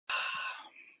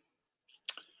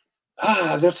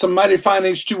That's some mighty fine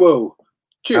H2O.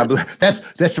 Cheers.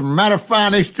 That's some mighty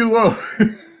fine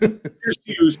H2O. Here's to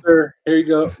you, sir. Here you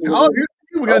go.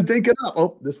 We're going to dink it up.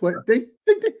 Oh, this way. Dink,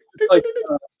 dink, dink, dink,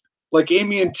 like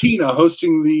Amy and Tina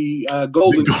hosting the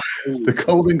Golden the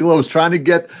Golden Globes, trying to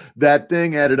get that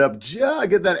thing added up,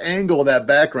 get that angle of that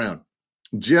background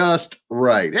just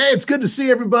right. Hey, it's good to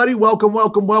see everybody. Welcome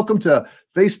to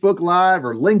Facebook Live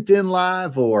or LinkedIn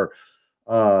Live, or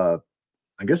I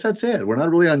guess that's it. We're not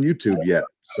really on YouTube yet,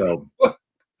 so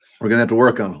we're gonna have to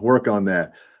work on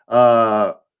that.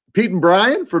 Pete and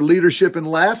Brian for Leadership and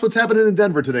Laughs. What's happening in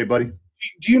Denver today, buddy?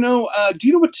 Do you know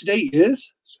what today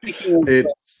is? Speaking of,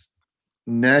 it's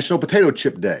National Potato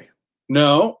Chip Day.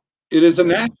 No, it is a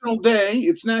national day.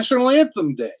 It's National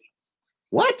Anthem Day.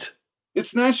 What?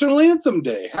 It's National Anthem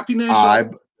Day. Happy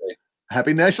National Day.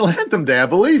 Happy National Anthem Day. I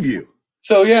believe you.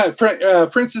 So yeah,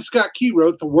 Francis Scott Key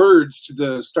wrote the words to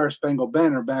the Star Spangled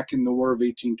Banner back in the War of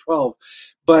 1812,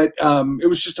 but it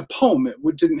was just a poem.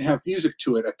 It didn't have music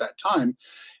to it at that time,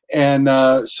 and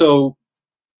so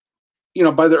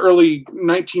by the early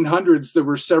 1900s, there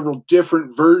were several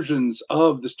different versions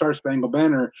of the Star Spangled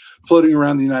Banner floating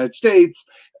around the United States,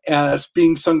 as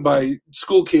being sung by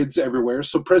school kids everywhere.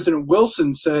 So President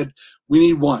Wilson said, "We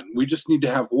need one. We just need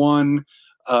to have one."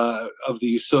 Of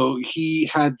these. So he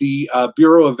had the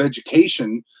Bureau of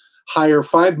Education hire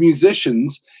 5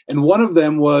 musicians, and one of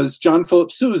them was John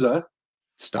Philip Sousa.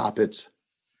 Stop it.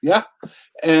 Yeah.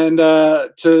 And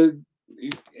to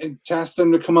ask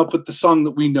them to come up with the song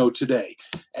that we know today.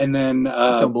 And then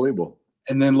that's unbelievable.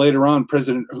 And then later on,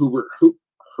 President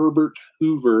Herbert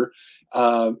Hoover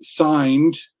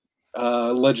signed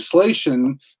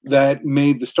legislation that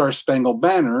made the Star Spangled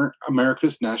Banner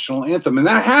America's national anthem, and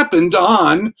that happened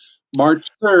on March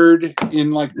 3rd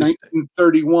in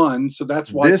 1931. So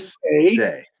that's why this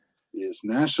day is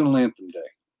National Anthem Day.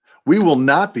 We will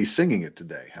not be singing it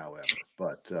today, however,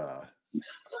 but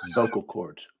vocal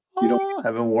cords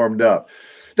haven't warmed up.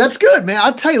 That's good, man.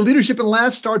 I'll tell you, Leadership and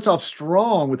Laughs starts off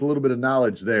strong with a little bit of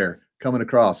knowledge there coming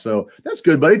across. So that's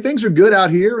good, buddy. Things are good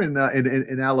out here in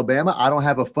Alabama. I don't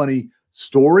have a funny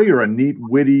story or a neat,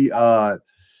 witty, I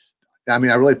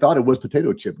really thought it was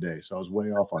Potato Chip Day, so I was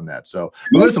way off on that. So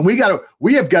listen, we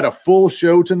have got a full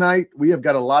show tonight. We have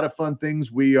got a lot of fun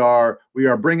things. We are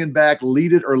bringing back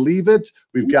Lead It or Leave It.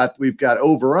 We've got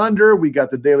Over Under. We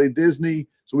got the Daily Disney.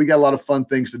 So we got a lot of fun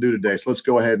things to do today. So let's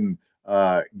go ahead and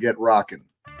get rocking.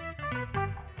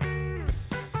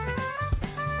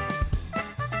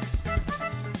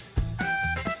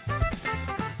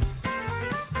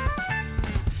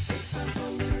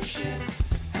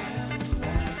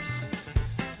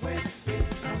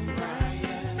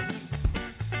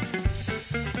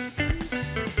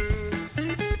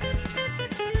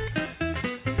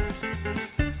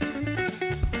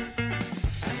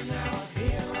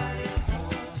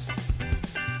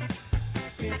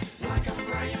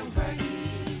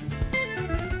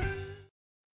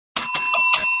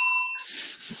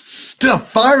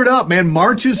 Fired up, man.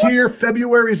 March is here.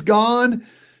 February's gone.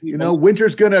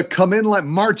 Winter's going to come in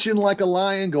march in like a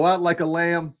lion, go out like a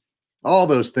lamb, all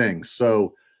those things.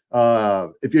 So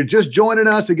if you're just joining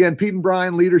us, again, Pete and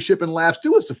Brian, Leadership and Laughs,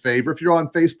 do us a favor. If you're on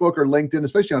Facebook or LinkedIn,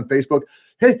 especially on Facebook,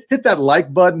 hit that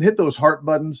like button, hit those heart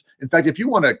buttons. In fact, if you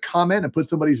want to comment and put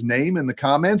somebody's name in the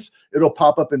comments, it'll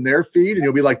pop up in their feed and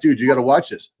you'll be like, dude, you got to watch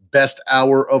this. Best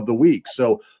hour of the week.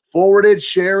 So forward it,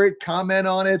 share it, comment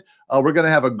on it. We're going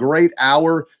to have a great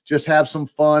hour. Just have some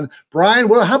fun. Brian,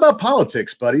 how about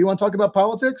politics, buddy? You want to talk about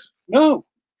politics? No.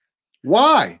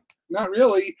 Why? Not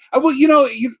really. Well,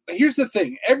 here's the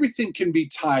thing. Everything can be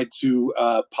tied to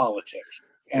politics.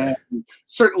 And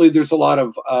certainly there's a lot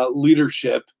of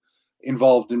leadership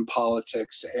involved in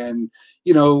politics. And,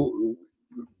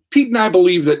 Pete and I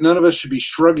believe that none of us should be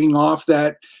shrugging off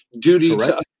that duty to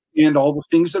understand all the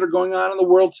things that are going on in the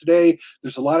world today.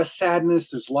 There's a lot of sadness.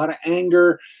 There's a lot of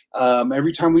anger.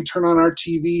 Every time we turn on our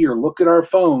TV or look at our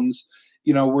phones,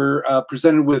 we're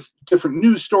presented with different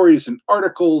news stories and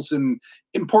articles and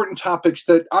important topics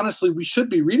that honestly we should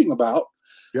be reading about.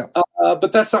 Yeah.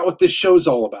 But that's not what this show's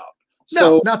all about.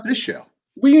 No, not this show.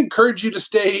 We encourage you to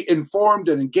stay informed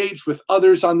and engaged with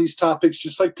others on these topics,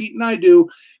 just like Pete and I do.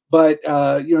 But,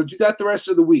 do that the rest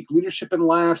of the week. Leadership and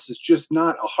Laughs is just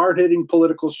not a hard-hitting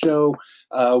political show.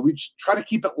 We just try to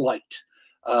keep it light.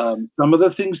 Some of the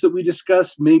things that we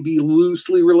discuss may be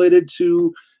loosely related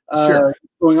to what's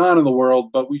going on in the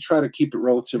world, but we try to keep it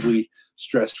relatively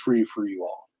stress-free for you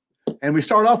all. And we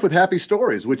start off with happy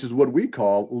stories, which is what we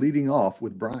call leading off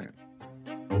with Brian.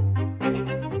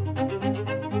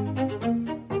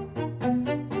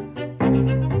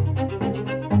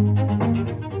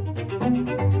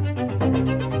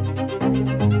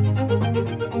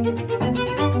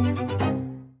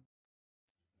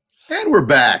 you're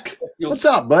back. What's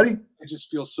up, buddy? I just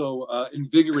feel so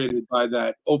invigorated by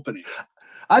that opening.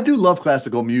 I do love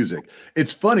classical music.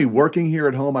 It's funny working here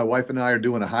at home. My wife and I are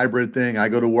doing a hybrid thing. I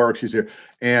go to work, she's here,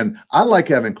 and I like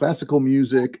having classical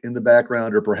music in the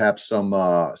background, or perhaps some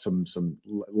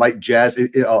light jazz.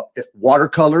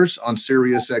 Watercolors on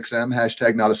Sirius XM,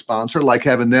 hashtag not a sponsor. Like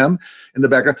having them in the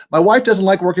background. My wife doesn't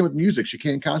like working with music. She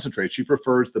can't concentrate. She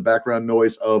prefers the background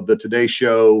noise of the Today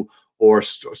Show or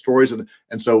stories,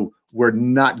 and so we're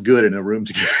not good in a room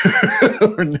together.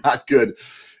 We're not good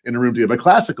in a room together. But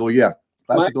classical, yeah.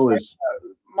 Classical is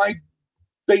my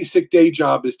basic day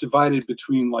job is divided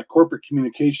between like corporate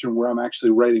communication, where I'm actually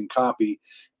writing copy,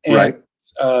 and right.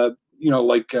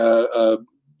 Like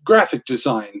graphic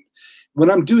design. When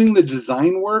I'm doing the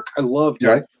design work, I love to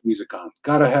have music on.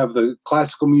 Got to have the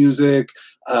classical music.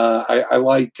 I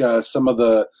like some of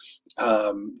the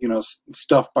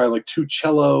stuff by like two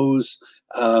cellos.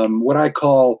 What I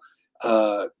call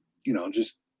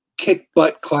just kick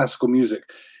butt classical music.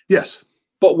 Yes.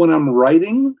 But when I'm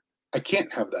writing, I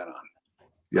can't have that on.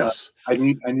 Yes. I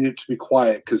need it to be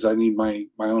quiet because I need my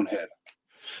own head.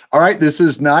 All right. This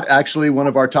is not actually one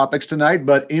of our topics tonight,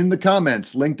 but in the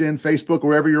comments, LinkedIn, Facebook,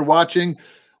 wherever you're watching,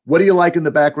 what do you like in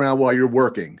the background while you're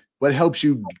working? What helps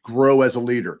you grow as a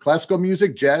leader? Classical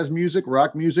music, jazz music,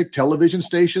 rock music, television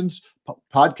stations,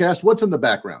 podcast? What's in the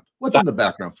background? What's in the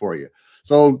background for you?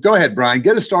 So go ahead, Brian.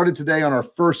 Get us started today on our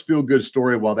first feel-good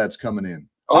story while that's coming in.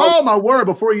 Oh, my word.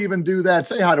 Before you even do that,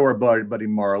 say hi to our buddy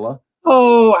Marla.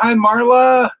 Oh, hi,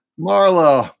 Marla.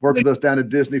 Marla worked with us down at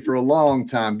Disney for a long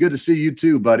time. Good to see you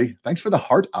too, buddy. Thanks for the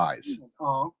heart eyes.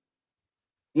 Oh,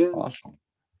 yeah. Awesome.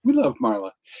 We love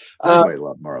Marla. We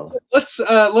love Marla.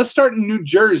 Let's start in New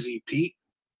Jersey, Pete.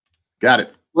 Got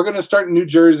it. We're going to start in New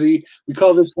Jersey. We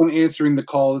call this one Answering the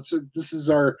Call. This is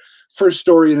our first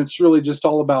story, and it's really just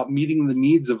all about meeting the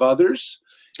needs of others.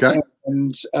 Okay.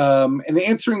 And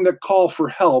answering the call for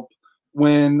help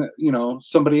when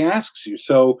somebody asks you.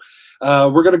 So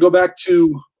we're going to go back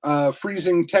to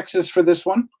freezing Texas for this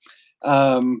one,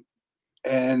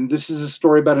 and this is a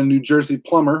story about a New Jersey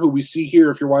plumber who we see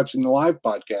here if you're watching the live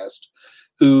podcast.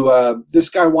 Who this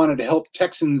guy wanted to help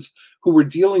Texans who were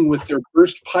dealing with their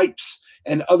burst pipes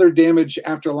and other damage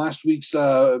after last week's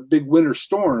big winter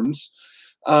storms.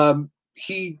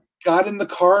 He got in the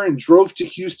car and drove to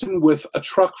Houston with a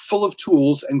truck full of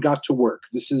tools and got to work.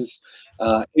 This is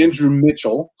Andrew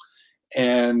Mitchell.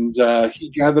 And he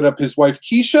gathered up his wife,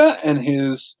 Keisha, and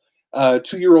his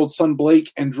 2-year-old son,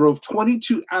 Blake, and drove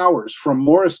 22 hours from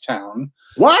Morristown.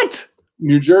 What?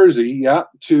 New Jersey,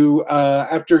 to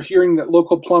after hearing that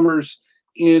local plumbers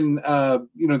in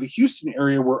the Houston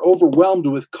area were overwhelmed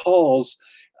with calls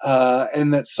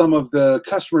and that some of the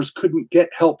customers couldn't get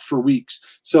help for weeks.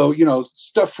 So,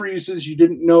 stuff freezes. You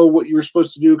didn't know what you were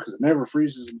supposed to do because it never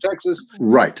freezes in Texas.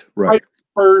 Right.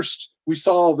 First, we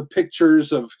saw all the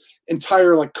pictures of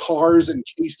entire cars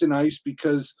encased in ice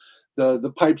because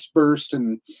the pipes burst,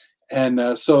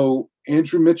 and so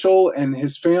Andrew Mitchell and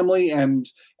his family and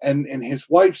his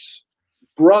wife's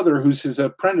brother, who's his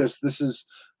apprentice. This is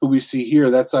who we see here.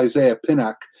 That's Isaiah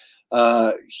Pinnock.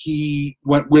 He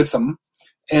went with them.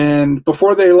 And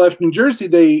before they left New Jersey,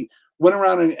 they went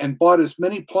around and bought as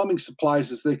many plumbing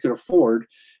supplies as they could afford,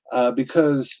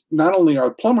 because not only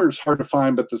are plumbers hard to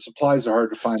find, but the supplies are hard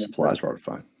to find. Supplies are hard to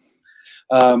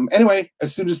find. Anyway,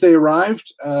 as soon as they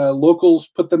arrived, locals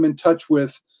put them in touch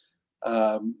with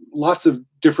lots of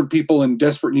different people in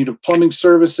desperate need of plumbing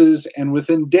services. And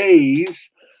within days,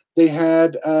 they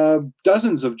had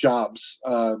dozens of jobs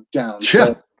down.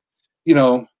 Yeah.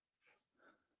 So,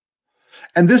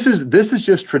 and this is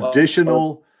just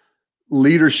traditional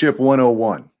leadership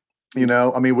 101.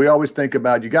 We always think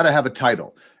about, you got to have a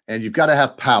title and you've got to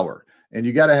have power and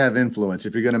you got to have influence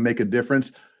if you're going to make a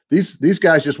difference. These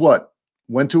guys just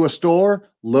went to a store,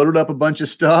 loaded up a bunch of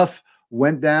stuff,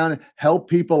 went down, helped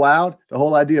people out. The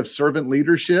whole idea of servant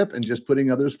leadership and just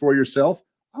putting others for yourself.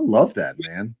 I love that,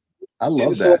 man. I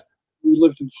love that. We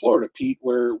lived in Florida, Pete,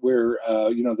 where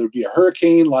there'd be a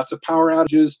hurricane, lots of power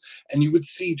outages, and you would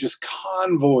see just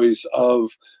convoys of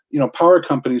power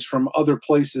companies from other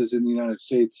places in the United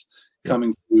States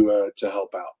coming to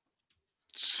help out.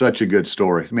 Such a good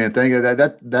story, man. Thank you.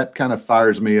 That kind of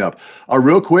fires me up.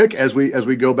 Real quick, as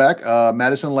we go back,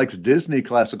 Madison likes Disney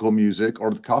classical music or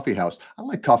the coffee house. I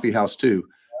like coffee house too.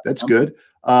 That's good.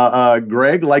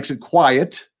 Greg likes it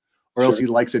quiet, or else he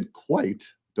likes it quite.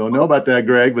 Don't know about that,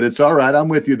 Greg, but it's all right. I'm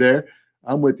with you there.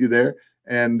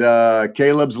 And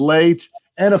Caleb's late.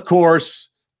 And of course,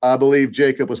 I believe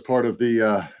Jacob was part of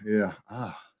the,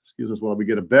 excuse us while we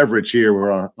get a beverage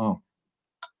here.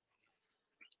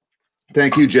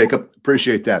 Thank you, Jacob.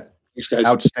 Appreciate that. Thanks, guys.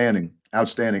 Outstanding.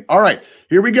 Outstanding. All right,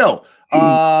 here we go.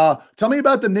 Tell me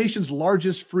about the nation's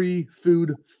largest free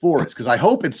food forest, because I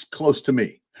hope it's close to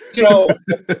me. You know,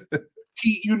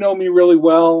 Pete, you know me really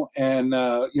well, and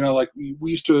you know, like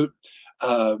we used to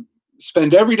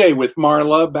spend every day with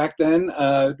Marla back then,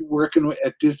 working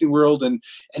at Disney World, and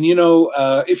you know,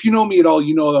 if you know me at all,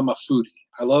 you know I'm a foodie.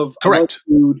 I love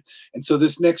food, and so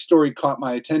this next story caught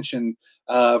my attention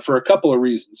for a couple of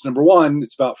reasons. Number one,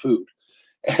 it's about food,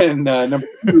 and number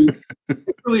two,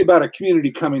 it's really about a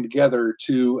community coming together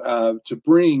to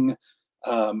bring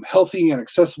healthy and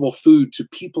accessible food to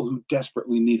people who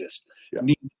desperately need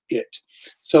it.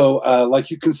 So, like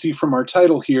you can see from our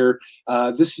title here,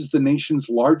 this is the nation's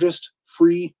largest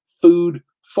free food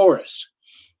forest,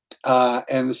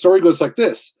 and the story goes like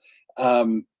this: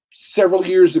 several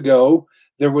years ago,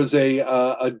 there was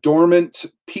a dormant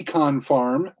pecan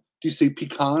farm. Do you say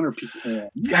pecan or pecan?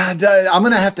 Yeah, I'm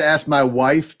going to have to ask my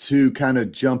wife to kind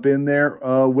of jump in there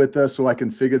with us so I can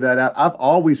figure that out. I've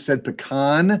always said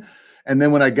pecan. And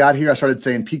then when I got here, I started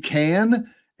saying pecan.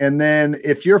 And then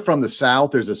if you're from the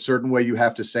South, there's a certain way you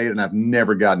have to say it. And I've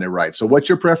never gotten it right. So what's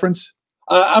your preference?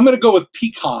 I'm going to go with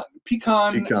pecan.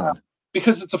 Pecan.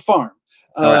 Because it's a farm.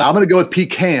 All right, I'm going to go with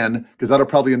pecan because that'll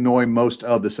probably annoy most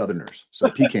of the Southerners. So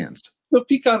pecans. So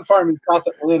pecan farm in South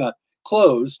Atlanta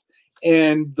closed.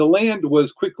 And the land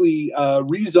was quickly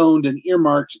rezoned and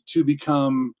earmarked to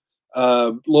become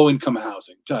low-income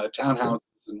housing, townhouses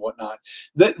and whatnot.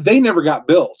 They never got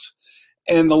built.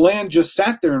 And the land just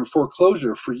sat there in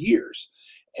foreclosure for years.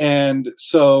 And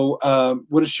so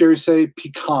what does Sherry say?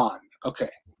 Pecan. Okay.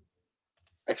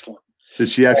 Excellent. Did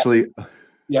she actually?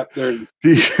 Yep. There it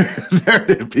is.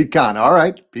 Pecan. All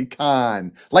right.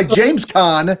 Pecan. Like James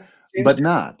Caan, but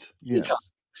not. Yes.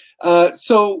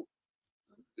 So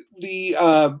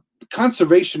the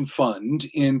Conservation Fund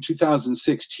in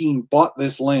 2016 bought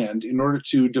this land in order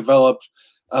to develop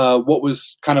what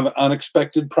was kind of an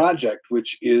unexpected project,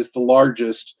 which is the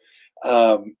largest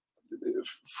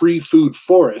free food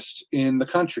forest in the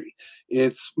country.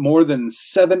 It's more than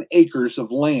 7 acres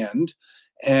of land,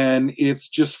 and it's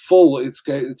just full. It's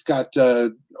got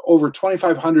over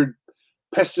 2,500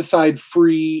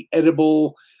 pesticide-free,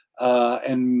 edible,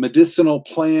 and medicinal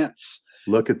plants.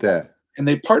 Look at that. And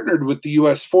they partnered with the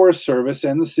U.S. Forest Service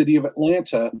and the city of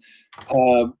Atlanta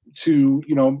to,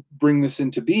 bring this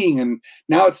into being. And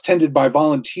now it's tended by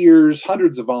volunteers,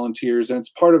 hundreds of volunteers, and it's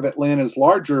part of Atlanta's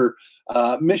larger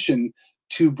mission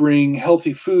to bring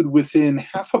healthy food within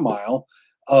half a mile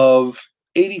of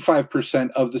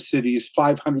 85% of the city's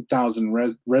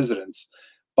 500,000 residents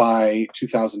by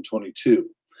 2022.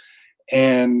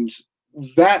 And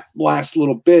that last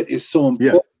little bit is so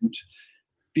important. Yeah.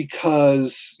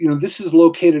 Because this is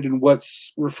located in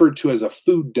what's referred to as a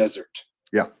food desert.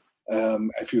 Yeah.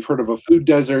 If you've heard of a food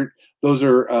desert, those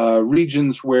are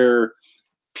regions where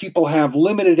people have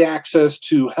limited access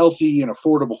to healthy and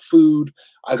affordable food.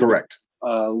 Either correct.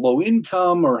 Low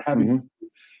income or having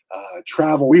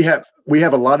travel. We have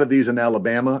a lot of these in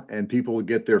Alabama, and people will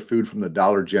get their food from the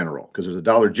Dollar General because there's a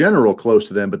Dollar General close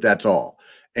to them, but that's all.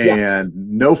 And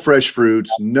no fresh fruits,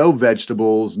 no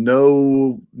vegetables,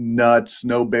 no nuts,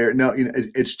 no bear. No,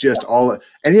 it's just all.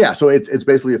 And yeah, so it's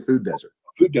basically a food desert.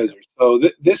 Food desert. So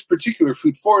this particular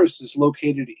food forest is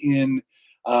located in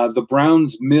the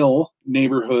Browns Mill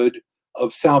neighborhood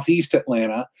of Southeast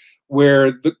Atlanta,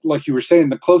 where, like you were saying,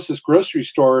 the closest grocery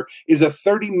store is a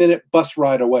 30-minute bus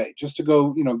ride away, just to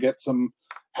go, get some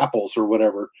apples or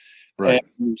whatever. Right.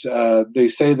 And they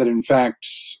say that, in fact,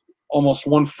 almost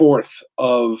 1/4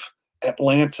 of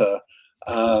Atlanta,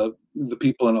 the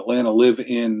people in Atlanta live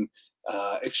in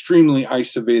extremely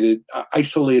isolated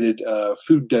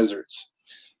food deserts,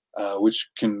 which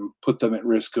can put them at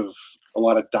risk of a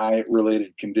lot of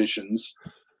diet-related conditions.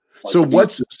 Like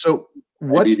what's the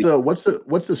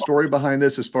story behind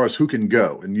this as far as who can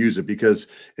go and use it? Because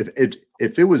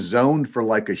if it was zoned for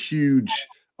like a huge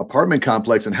apartment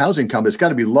complex and housing complex, it's got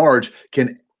to be large.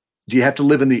 Do you have to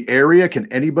live in the area? Can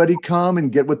anybody come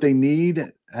and get what they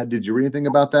need? Did you read anything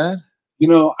about that?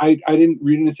 I didn't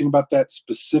read anything about that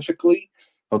specifically.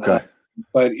 Okay.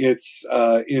 But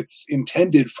it's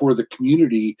intended for the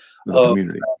community of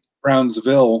Browns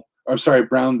Mill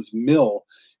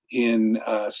in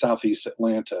Southeast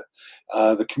Atlanta.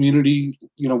 The community,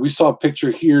 we saw a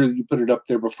picture here, you put it up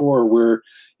there before, where,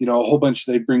 a whole bunch,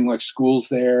 they bring like schools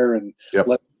there and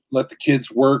let the kids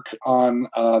work on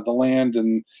the land.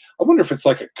 And I wonder if it's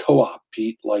like a co-op,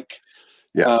 Pete, like,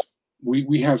 yes.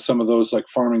 We have some of those like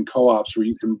farming co-ops where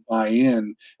you can buy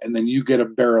in and then you get a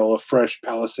barrel of fresh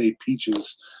Palisade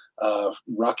peaches,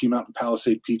 Rocky Mountain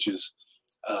Palisade peaches.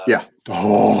 Yeah.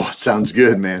 Oh, sounds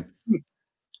good, man.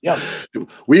 Yeah.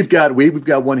 We've got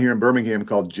one here in Birmingham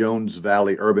called Jones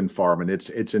Valley Urban Farm, and it's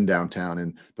in downtown.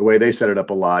 And the way they set it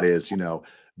up a lot is,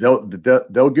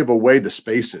 they'll give away the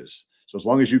spaces. So as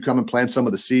long as you come and plant some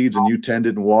of the seeds and you tend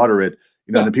it and water it,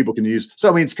 then people can use. So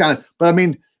I mean, it's kind of, but I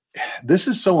mean, this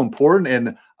is so important,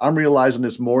 and I'm realizing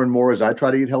this more and more as I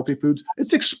try to eat healthy foods.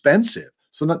 It's expensive.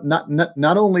 So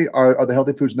not only are the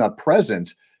healthy foods not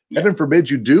present, heaven forbid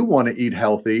you do want to eat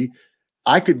healthy.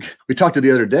 We talked to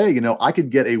the other day, I could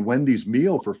get a Wendy's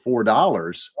meal for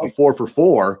 $4, a 4 for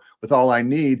 $4 with all I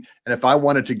need. And if I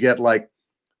wanted to get like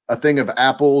a thing of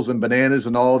apples and bananas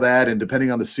and all that, and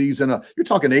depending on the season, you're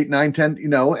talking 8, 9, 10,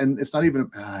 and it's not even,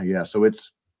 so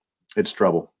it's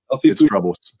trouble. Healthy it's food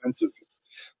trouble. is expensive.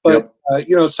 But,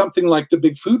 something like the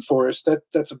big food forest,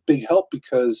 that's a big help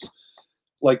because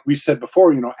like we said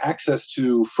before, access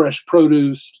to fresh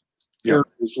produce,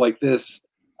 areas like this,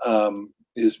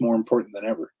 is more important than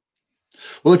ever.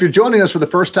 Well, if you're joining us for the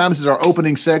first time, this is our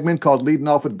opening segment called Leading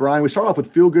Off with Brian. We start off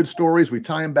with feel-good stories. We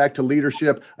tie them back to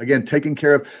leadership. Again, taking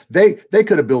care of. They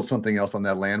could have built something else on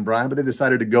that land, Brian, but they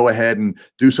decided to go ahead and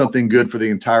do something good for the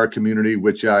entire community,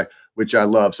 which I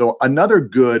love. So another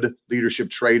good leadership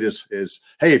trait is,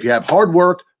 hey, if you have hard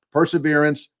work,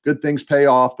 perseverance, good things pay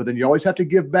off, but then you always have to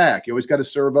give back. You always got to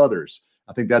serve others.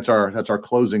 I think that's our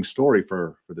closing story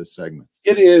for this segment.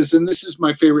 It is, and this is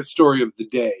my favorite story of the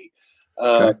day.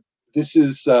 Okay. This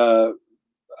is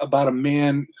about a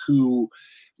man who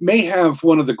may have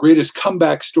one of the greatest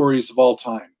comeback stories of all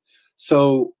time.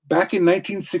 So back in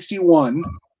 1961,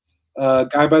 a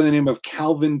guy by the name of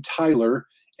Calvin Tyler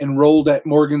enrolled at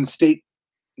Morgan State,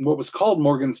 what was called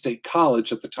Morgan State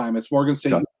College at the time. It's Morgan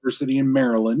State University in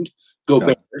Maryland. Go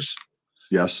Bears.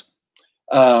 Yes.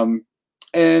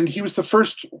 And he was the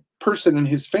first person in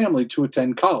his family to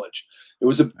attend college. It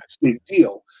was a big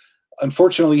deal.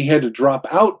 Unfortunately, he had to drop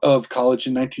out of college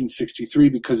in 1963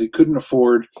 because he couldn't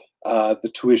afford the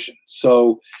tuition.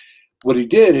 So what he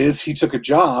did is he took a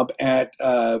job at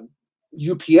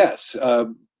UPS.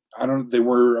 They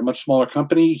were a much smaller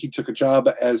company. He took a job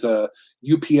as a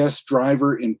UPS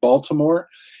driver in Baltimore.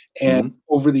 And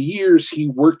over the years, he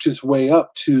worked his way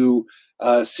up to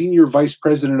senior vice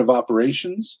president of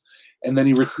operations. And then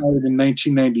he retired in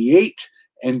 1998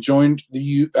 and joined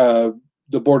the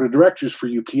board of directors for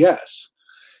UPS.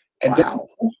 And then,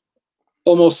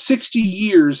 almost 60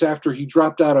 years after he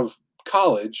dropped out of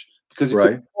college because he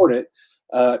couldn't afford it,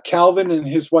 Calvin and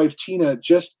his wife Tina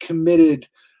just committed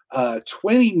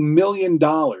 $20 million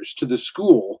to the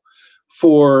school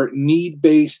for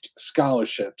need-based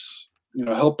scholarships,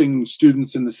 helping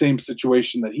students in the same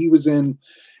situation that he was in.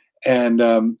 And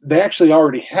they actually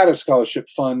already had a scholarship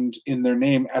fund in their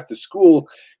name at the school,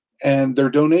 and their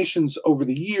donations over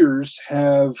the years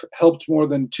have helped more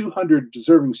than 200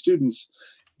 deserving students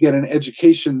get an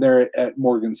education there at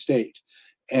Morgan State.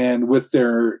 And with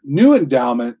their new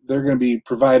endowment, they're going to be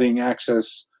providing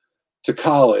access to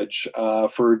college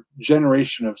for a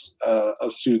generation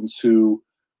of students who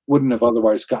wouldn't have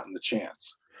otherwise gotten the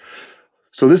chance.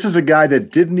 So this is a guy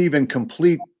that didn't even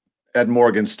complete at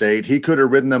Morgan State. He could have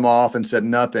written them off and said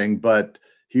nothing, but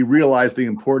he realized the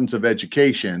importance of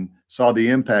education, saw the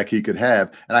impact he could have.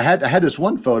 And I had this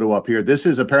one photo up here. This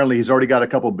is apparently he's already got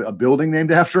a building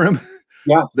named after him.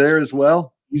 Yeah, there as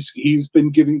well. He's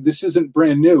been giving. This isn't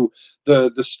brand new.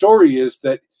 The story is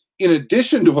that in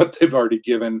addition to what they've already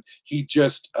given, he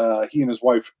and his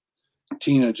wife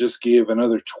Tina just gave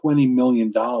another $20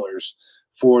 million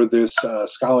for this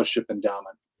scholarship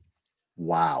endowment.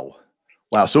 Wow.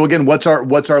 Wow. So again, what's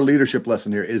our leadership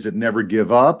lesson here? Is it never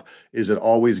give up? Is it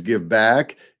always give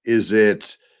back? Is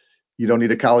it you don't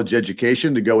need a college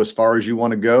education to go as far as you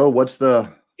want to go? What's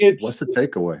the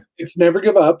takeaway? It's never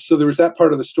give up. So there was that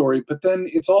part of the story, but then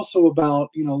it's also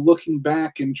about, looking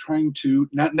back and trying to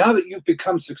now that you've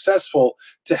become successful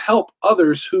to help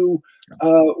others who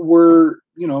were,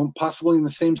 possibly in the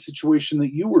same situation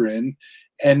that you were in,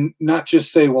 and not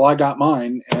just say, well, I got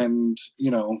mine and,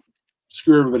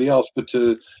 screw everybody else, but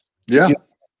to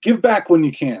give back when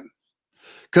you can.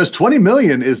 Because 20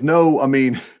 million is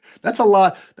that's a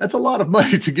lot of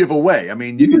money to give away. I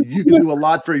mean, you can do a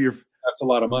lot for your. That's a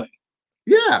lot of money.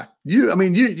 Yeah. You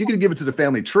can give it to the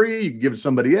family tree. You can give it to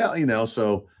somebody else,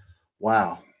 so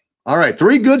wow. All right.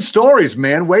 3 good stories,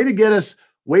 man. Way to get us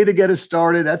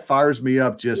started. That fires me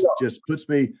up. Just puts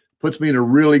me in a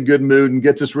really good mood and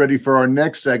gets us ready for our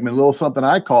next segment. A little something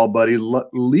I call, buddy,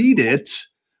 lead it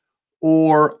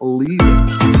or leave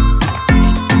it.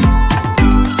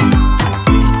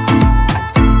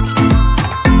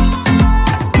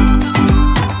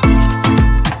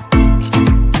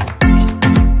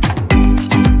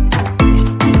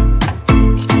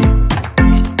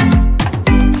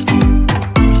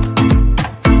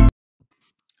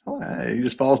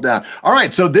 falls down. All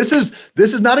right, so this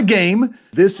is not a game.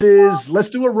 This is,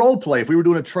 let's do a role play. If we were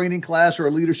doing a training class or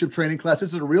a leadership training class,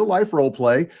 this is a real life role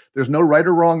play. There's no right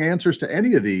or wrong answers to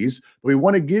any of these. But we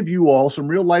want to give you all some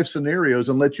real life scenarios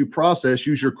and let you process,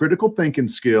 use your critical thinking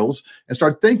skills, and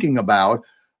start thinking about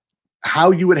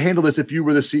how you would handle this if you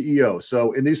were the CEO.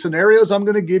 So in these scenarios I'm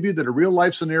going to give you that are real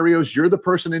life scenarios, you're the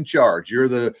person in charge. You're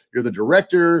the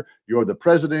director, you're the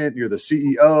president, you're the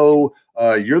CEO,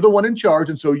 you're the one in charge.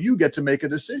 And so you get to make a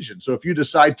decision. So if you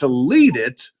decide to lead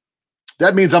it,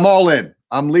 that means I'm all in.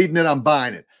 I'm leading it. I'm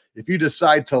buying it. If you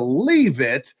decide to leave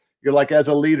it, you're like, as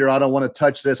a leader, I don't want to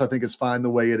touch this. I think it's fine the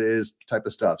way it is, type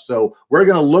of stuff. So we're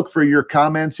going to look for your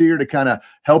comments here to kind of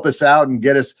help us out and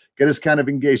get us kind of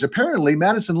engaged. Apparently,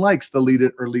 Madison likes the lead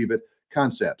it or leave it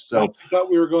concept. So I thought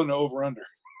we were going to over under.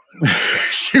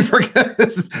 She forgot.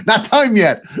 It's not time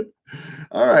yet.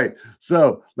 All right.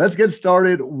 So let's get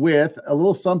started with a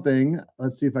little something.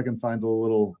 Let's see if I can find a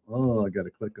little. Oh, I got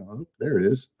to click on it. There it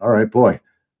is. All right, boy.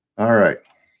 All right.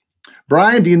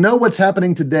 Brian, do you know what's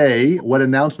happening today? What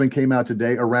announcement came out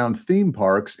today around theme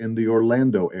parks in the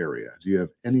Orlando area? Do you have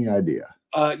any idea?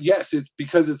 Yes, it's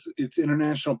because it's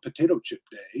International Potato Chip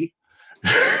Day.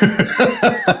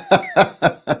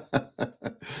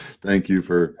 Thank you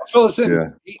for fill us in. Yeah.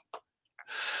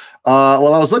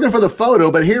 Well, I was looking for the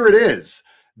photo, but here it is.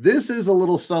 This is a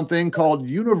little something called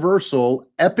Universal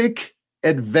Epic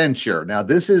Adventure. Now,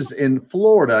 this is in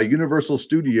Florida. Universal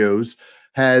Studios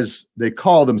they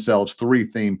call themselves 3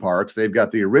 theme parks. They've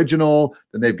got the original,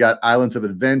 then they've got Islands of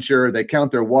Adventure. They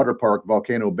count their water park,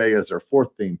 Volcano Bay, as their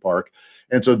 4th theme park.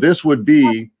 And so this would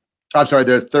be, I'm sorry,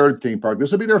 their 3rd theme park.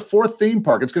 This would be their 4th theme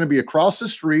park. It's going to be across the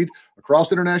street,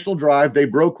 across International Drive. They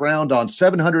broke ground on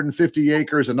 750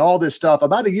 acres and all this stuff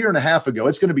about a year and a half ago.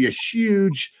 It's going to be a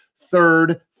huge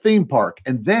 3rd theme park.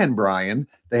 And then, Brian,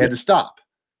 they had to stop.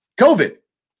 COVID,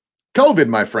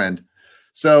 my friend.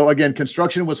 So again,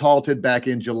 construction was halted back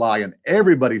in July, and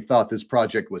everybody thought this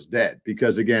project was dead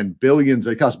because, again,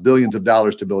 it costs billions of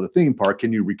dollars to build a theme park.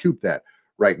 Can you recoup that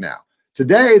right now?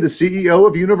 Today, the CEO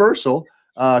of Universal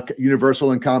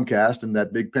and Comcast and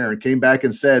that big parent came back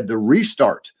and said the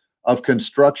restart of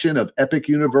construction of Epic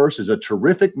Universe is a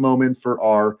terrific moment for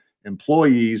our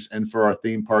employees and for our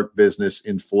theme park business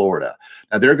in Florida.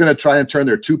 Now, they're going to try and turn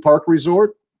their 2-park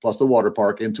resort plus the water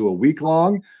park into a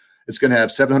week-long. It's going to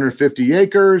have 750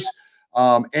 acres,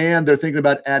 and they're thinking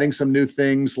about adding some new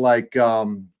things like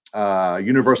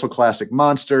Universal Classic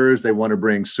Monsters. They want to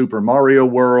bring Super Mario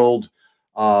World.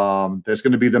 There's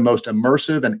going to be the most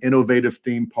immersive and innovative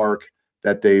theme park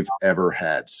that they've ever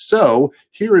had. So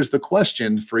here is the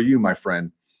question for you, my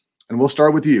friend, and we'll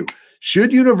start with you.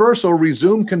 Should Universal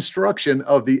resume construction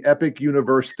of the Epic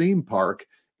Universe theme park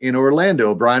in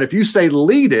Orlando? Brian, if you say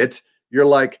lead it, you're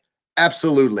like,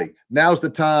 absolutely. Now's the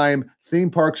time.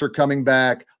 Theme parks are coming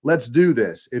back. Let's do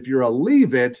this. If you're a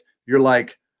leave it, you're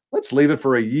like, let's leave it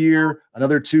for a year,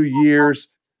 another 2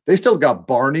 years. They still got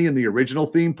Barney in the original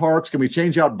theme parks. Can we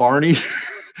change out Barney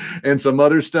and some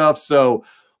other stuff? So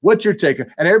what's your take?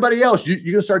 And everybody else, you're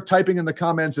going to start typing in the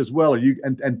comments as well.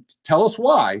 And tell us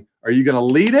why. Are you going to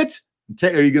lead it? Or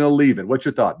are you going to leave it? What's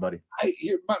your thought, buddy?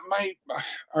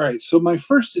 All right. So my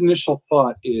first initial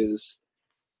thought is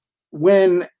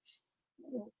when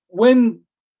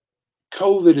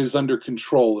COVID is under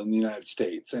control in the United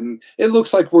States, and it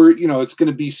looks like it's going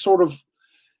to be sort of,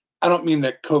 I don't mean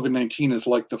that COVID-19 is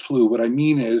like the flu. What I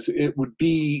mean is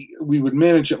we would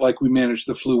manage it like we manage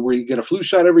the flu, where you get a flu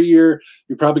shot every year.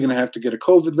 You're probably going to have to get a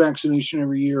COVID vaccination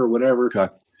every year or whatever. Okay.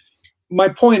 My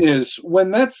point is,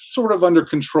 when that's sort of under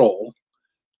control,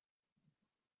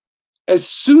 as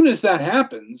soon as that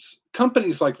happens,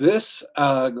 companies like this,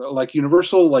 like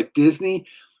Universal, like Disney,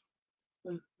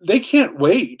 they can't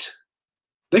wait.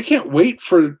 They can't wait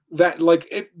for that.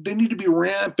 They need to be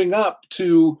ramping up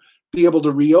to be able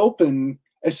to reopen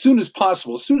as soon as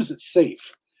possible, as soon as it's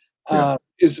safe. Yeah.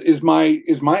 Is my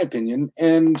opinion.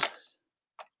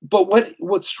 But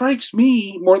what strikes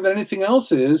me more than anything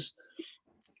else is,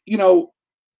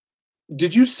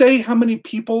 did you say how many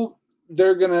people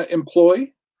they're going to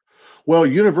employ? Well,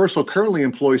 Universal currently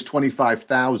employs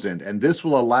 25,000, and this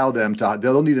will allow them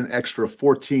they'll need an extra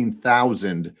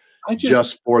 14,000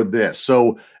 just for this.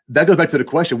 So that goes back to the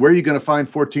question, where are you going to find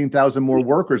 14,000 more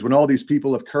workers when all these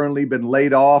people have currently been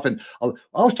laid off? And I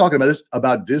was talking about this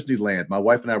about Disneyland. My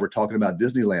wife and I were talking about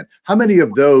Disneyland. How many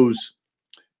of those,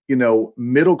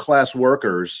 middle-class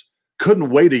workers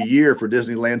couldn't wait a year for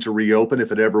Disneyland to reopen,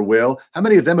 if it ever will? How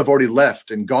many of them have already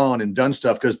left and gone and done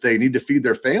stuff because they need to feed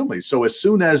their families? So as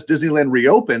soon as Disneyland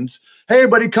reopens, hey,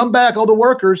 everybody come back, all the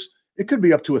workers. It could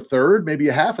be up to a third, maybe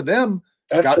a half of them.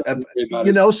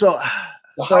 So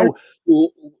The high So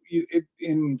school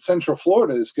in Central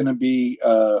Florida is going to be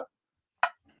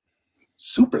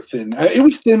super thin. It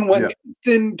was thin when yeah. it was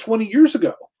thin 20 years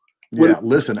ago. Yeah,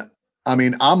 listen, I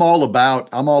mean, I'm all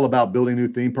about building new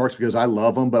theme parks because I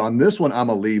love them, but on this one, I'm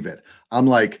gonna leave it. I'm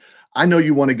like, I know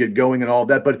you want to get going and all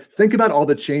that, but think about all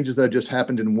the changes that have just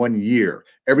happened in 1 year.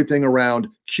 Everything around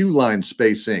queue line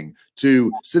spacing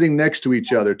to sitting next to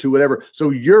each other to whatever. So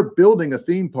you're building a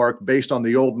theme park based on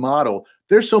the old model.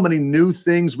 There's so many new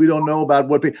things we don't know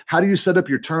about. How do you set up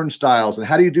your turnstiles and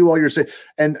how do you do all your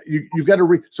and you've got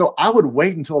to so I would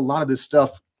wait until a lot of this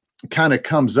stuff kind of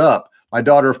comes up. My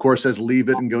daughter, of course, says leave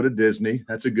it and go to Disney.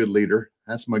 That's a good leader.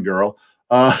 That's my girl.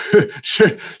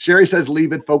 Sherry says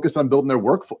leave it, focus on building their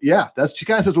workforce. Yeah, she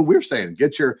kind of says what we're saying.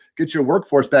 Get your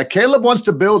workforce back. Caleb wants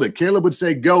to build it. Caleb would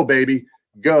say, go, baby,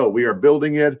 go. We are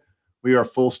building it. We are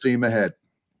full steam ahead.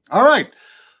 All right.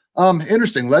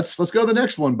 Interesting. Let's go to the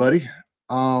next one, buddy.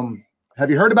 Have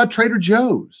you heard about Trader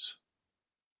Joe's?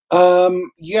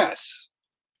 Yes.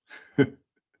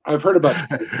 I've heard about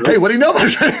Hey, what do you know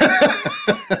about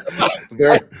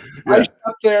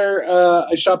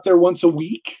I shop there once a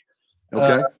week.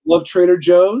 Okay. Love Trader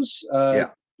Joe's. Yeah.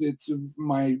 It's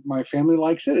my family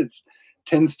likes it. It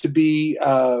tends to be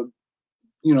a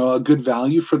good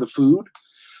value for the food.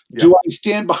 Yeah. Do I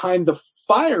stand behind the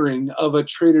firing of a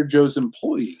Trader Joe's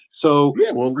employee? So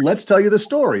yeah, well, let's tell you the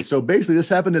story. So basically this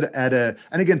happened and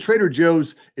again, Trader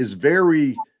Joe's is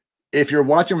very, if you're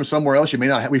watching from somewhere else, you may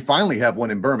not have, we finally have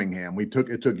one in Birmingham. It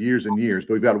took years and years,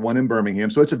 but we've got one in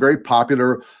Birmingham. So it's a very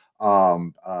popular,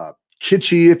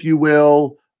 kitschy, if you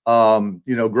will,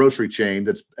 grocery chain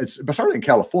it's started in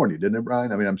California, didn't it,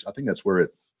 Brian? I mean, I think that's where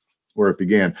it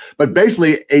began. But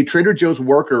basically a Trader Joe's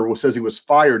worker says he was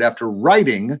fired after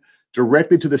writing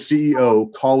directly to the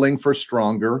CEO calling for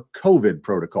stronger COVID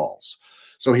protocols.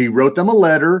 So he wrote them a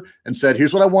letter and said,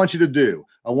 here's what I want you to do.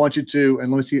 I want you to,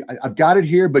 and let me see, I've got it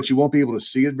here, but you won't be able to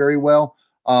see it very well.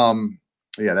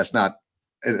 Yeah, that's not,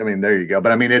 I mean, there you go.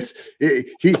 But I mean,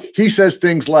 he says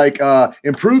things like,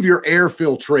 improve your air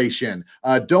filtration.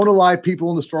 Don't allow people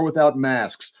in the store without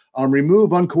masks. Remove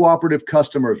uncooperative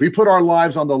customers. We put our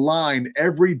lives on the line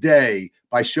every day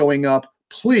by showing up.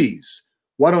 Please,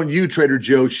 why don't you, Trader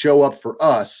Joe's, show up for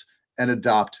us and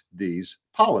adopt these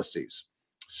policies?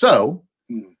 So,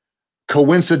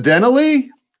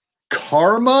 coincidentally,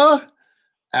 karma,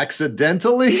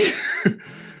 accidentally,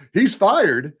 he's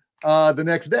fired the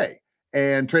next day.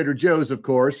 And Trader Joe's, of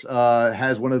course,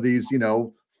 has one of these,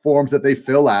 forms that they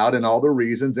fill out and all the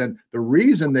reasons. And the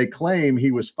reason they claim he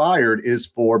was fired is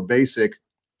for basic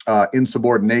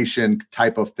insubordination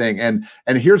type of thing. And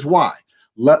here's why.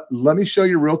 Let me show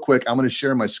you real quick. I'm going to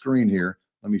share my screen here.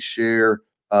 Let me share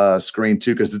screen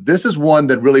too, because this is one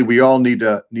that really we all need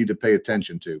to pay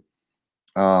attention to.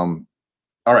 All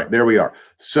right, there we are.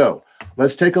 So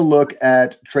let's take a look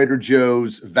at Trader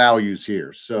Joe's values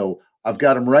here. So I've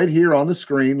got them right here on the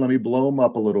screen. Let me blow them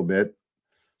up a little bit.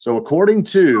 So according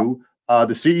to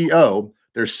the CEO,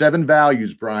 there's 7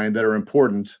 values, Brian, that are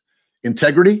important.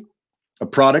 Integrity, a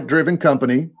product-driven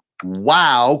company,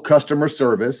 wow, customer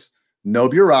service, no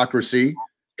bureaucracy,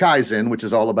 Kaizen, which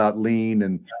is all about lean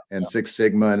and Six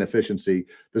Sigma and efficiency.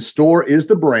 The store is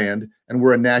the brand, and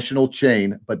we're a national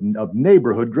chain, but of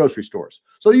neighborhood grocery stores.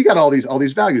 So you got all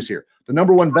these values here. The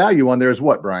number one value on there is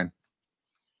what, Brian?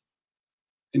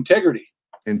 Integrity.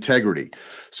 Integrity.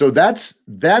 So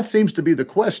that seems to be the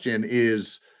question.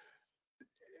 Is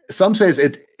some says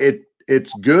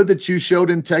it's good that you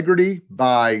showed integrity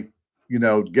by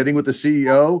getting with the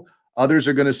CEO. Others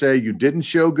are going to say you didn't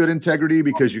show good integrity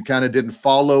because you kind of didn't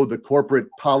follow the corporate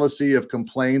policy of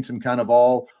complaints and kind of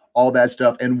all that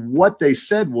stuff. And what they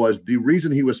said was the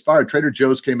reason he was fired, Trader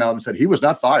Joe's came out and said he was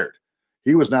not fired.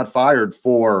 He was not fired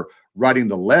for writing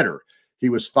the letter. He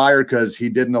was fired because he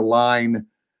didn't align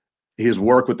his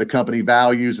work with the company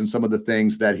values, and some of the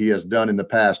things that he has done in the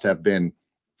past have been,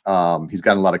 he's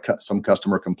gotten a lot of some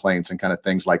customer complaints and kind of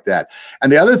things like that.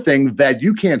 And the other thing that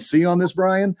you can't see on this,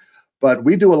 Brian, but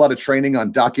we do a lot of training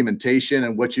on documentation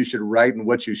and what you should write and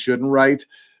what you shouldn't write.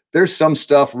 There's some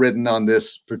stuff written on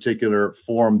this particular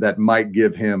form that might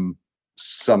give him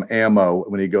some ammo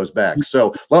when he goes back.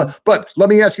 So, but let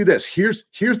me ask you this. Here's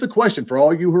the question for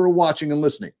all you who are watching and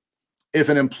listening. If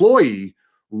an employee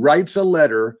writes a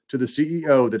letter to the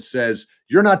CEO that says,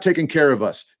 you're not taking care of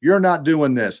us, you're not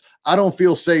doing this, I don't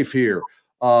feel safe here,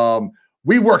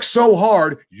 we work so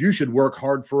hard, you should work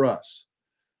hard for us,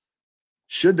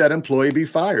 should that employee be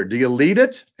fired? Do you lead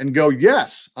it and go,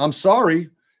 yes, I'm sorry,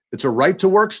 it's a right to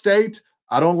work state,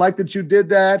 I don't like that you did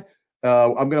that,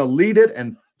 I'm going to lead it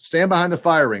and stand behind the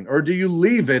firing? Or do you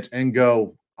leave it and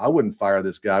go, I wouldn't fire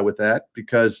this guy with that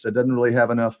because it doesn't really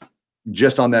have enough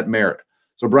just on that merit.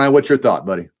 So, Brian, what's your thought,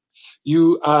 buddy?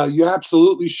 You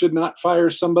absolutely should not fire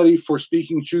somebody for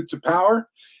speaking truth to power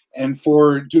and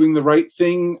for doing the right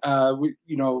thing,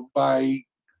 by,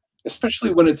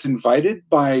 especially when it's invited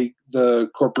by the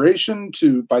corporation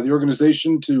by the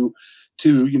organization to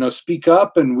speak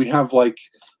up. And we have like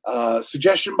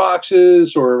suggestion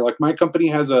boxes, or like my company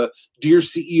has a Dear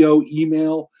CEO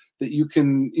email that you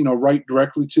can write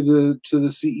directly to the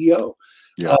CEO.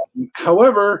 Yeah.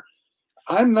 However,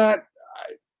 I'm not.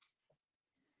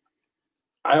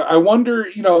 I wonder,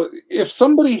 if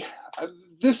somebody,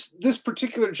 this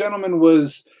particular gentleman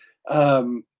was,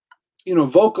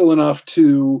 vocal enough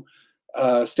to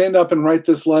stand up and write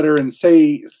this letter and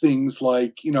say things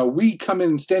like, we come in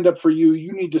and stand up for you.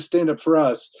 You need to stand up for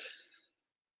us.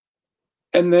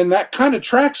 And then that kind of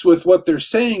tracks with what they're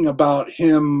saying about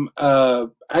him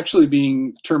actually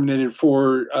being terminated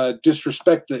for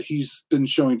disrespect that he's been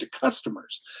showing to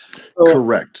customers. So,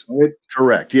 correct.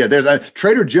 Correct. Yeah.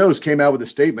 Trader Joe's came out with a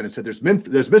statement and said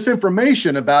there's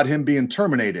misinformation about him being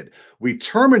terminated. We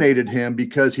terminated him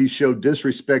because he showed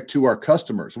disrespect to our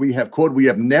customers. We have, quote, we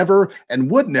have never and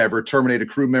would never terminate a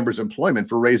crew member's employment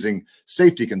for raising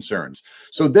safety concerns.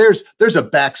 So there's a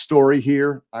backstory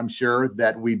here, I'm sure,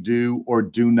 that we do or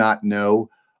do not know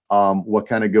what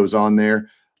kind of goes on there.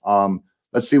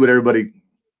 Let's see what everybody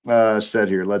said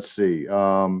here. Let's see. We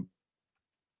got.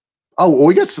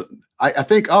 I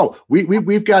think.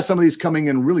 We've got some of these coming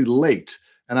in really late,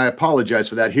 and I apologize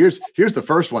for that. Here's the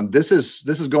first one. This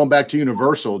is going back to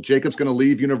Universal. Jacob's going to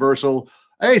leave Universal.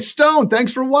 Hey, Stone,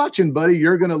 thanks for watching, buddy.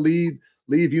 You're going to leave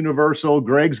Universal.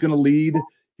 Greg's going to lead.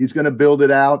 He's going to build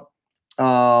it out.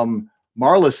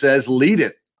 Marla says, lead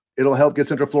it. It'll help get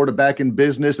Central Florida back in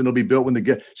business, and it'll be built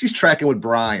when she's tracking with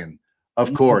Brian.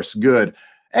 Of course. Good.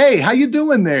 Hey, how you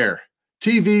doing there?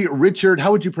 TV Richard,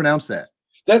 how would you pronounce that?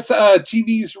 That's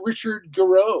TV's Richard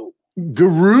Garreau.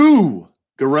 Guru.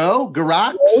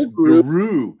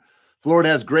 Florida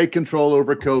has great control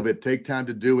over COVID. Take time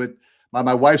to do it.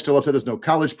 My wife's still upset there's no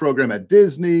college program at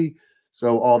Disney.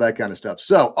 So all that kind of stuff.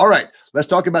 So, all right, let's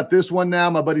talk about this one now.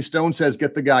 My buddy Stone says,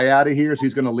 get the guy out of here. So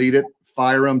he's going to lead it.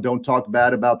 Fire him. Don't talk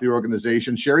bad about the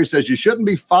organization. Sherry says you shouldn't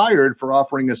be fired for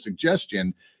offering a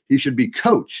suggestion. He should be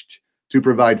coached to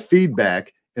provide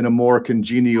feedback in a more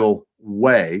congenial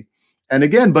way. And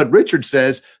again, but Richard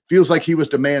says, feels like he was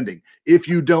demanding, if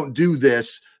you don't do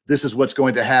this, this is what's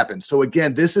going to happen. So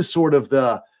again, this is sort of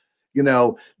the,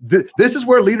 this is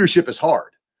where leadership is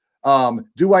hard.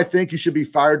 Do I think you should be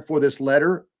fired for this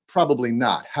letter? Probably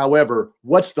not. However,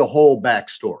 what's the whole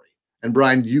backstory? And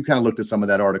Brian, you kind of looked at some of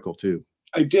that article too.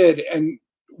 I did. And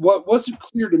what wasn't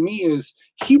clear to me is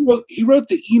he wrote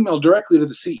the email directly to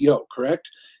the CEO, correct?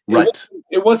 Right.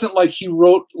 It wasn't like he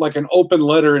wrote like an open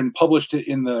letter and published it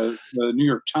in the New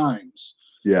York Times.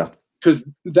 Yeah. Because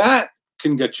that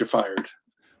can get you fired.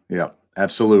 Yeah,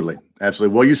 absolutely.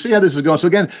 Absolutely. Well, you see how this is going. So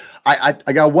again, I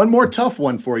got one more tough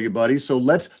one for you, buddy. So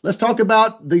let's talk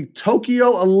about the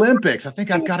Tokyo Olympics. I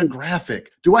think I've got a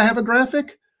graphic. Do I have a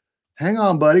graphic? Hang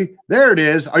on, buddy. There it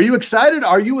is. Are you excited?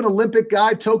 Are you an Olympic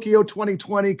guy? Tokyo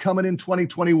 2020 coming in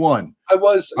 2021. I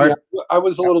was a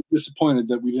little disappointed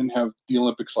that we didn't have the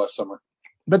Olympics last summer.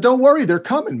 But don't worry, they're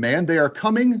coming, man. They are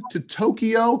coming to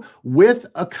Tokyo with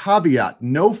a caveat.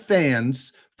 No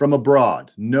fans from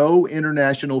abroad. No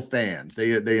international fans.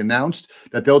 They announced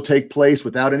that they'll take place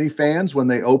without any fans when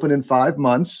they open in 5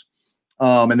 months.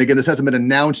 And again, this hasn't been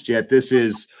announced yet. This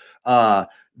is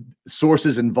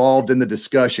sources involved in the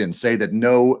discussion say that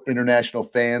no international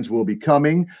fans will be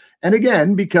coming. And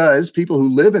again, because people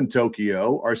who live in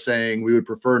Tokyo are saying we would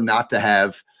prefer not to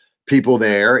have people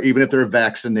there, even if they're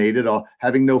vaccinated.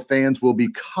 Having no fans will be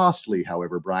costly.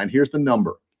 However, Brian, here's the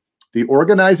number. The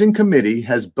organizing committee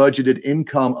has budgeted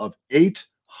income of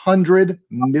 $800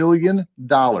 million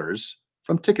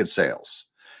from ticket sales.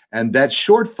 And that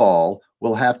shortfall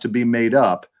will have to be made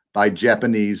up by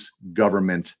Japanese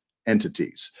government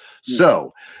entities.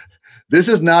 So this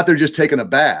is not they're just taking a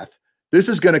bath. This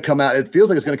is going to come out. It feels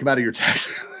like it's going to come out of your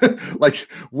tax, like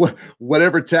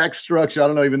whatever tax structure. I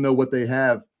don't even know what they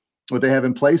have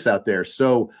in place out there.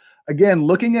 So again,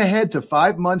 looking ahead to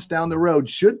 5 months down the road,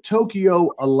 should Tokyo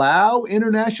allow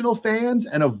international fans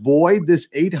and avoid this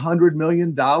 $800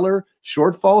 million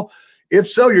shortfall? If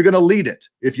so, you're going to lead it.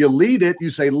 If you lead it,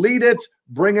 you say, lead it,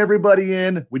 bring everybody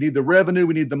in. We need the revenue.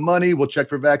 We need the money. We'll check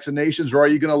for vaccinations. Or are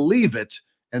you going to leave it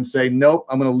and say, nope,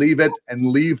 I'm going to leave it and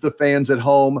leave the fans at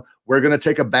home? We're going to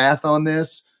take a bath on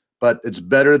this, but it's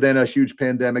better than a huge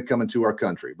pandemic coming to our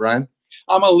country. Brian?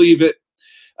 I'm going to leave it.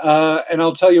 And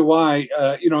I'll tell you why.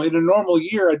 In a normal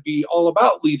year, I'd be all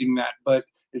about leading that. But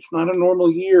it's not a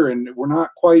normal year, and we're not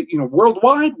quite,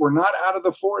 worldwide, we're not out of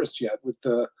the forest yet with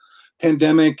the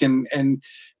pandemic, and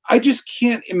I just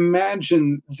can't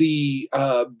imagine the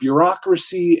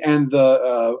bureaucracy and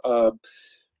the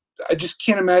I just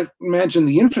can't imagine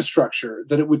the infrastructure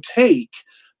that it would take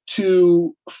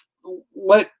to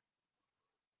let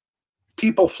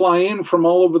people fly in from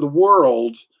all over the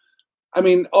world. I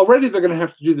mean, already they're going to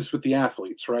have to do this with the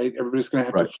athletes, right? Everybody's going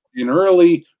to have to fly in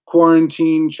early,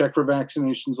 quarantine, check for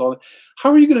vaccinations, all that.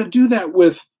 How are you going to do that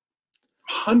with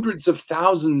hundreds of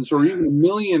thousands or even a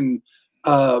million,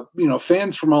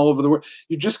 fans from all over the world?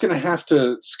 You're just going to have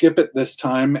to skip it this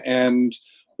time and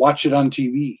watch it on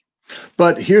TV.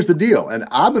 But here's the deal, and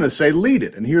I'm going to say lead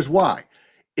it, and here's why.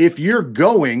 If you're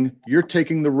going, you're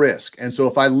taking the risk. And so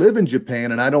if I live in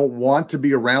Japan and I don't want to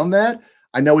be around that,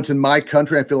 I know it's in my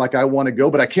country, I feel like I want to go,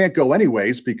 but I can't go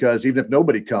anyways, because even if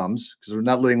nobody comes, because we're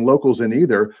not letting locals in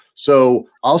either. So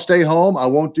I'll stay home. I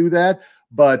won't do that.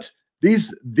 But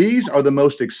these are the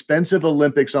most expensive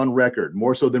Olympics on record,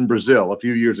 more so than Brazil a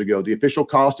few years ago. The official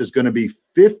cost is going to be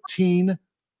 $15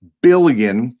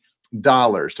 billion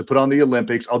to put on the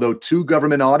Olympics, although 2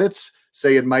 government audits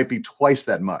say it might be twice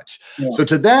that much. Yeah. So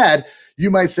to that,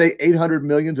 you might say 800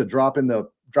 million is a drop in the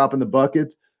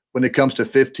bucket when it comes to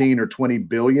 15 or 20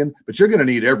 billion, but you're going to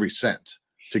need every cent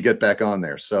to get back on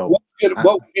there. So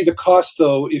what would be the cost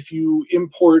though if you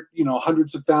import,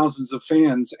 hundreds of thousands of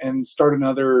fans and start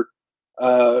another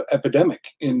epidemic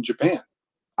in Japan?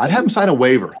 I'd have them sign a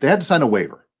waiver. They had to sign a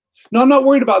waiver. No, I'm not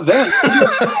worried about them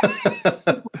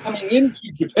coming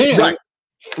into Japan.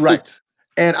 Right.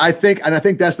 And I think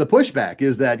that's the pushback,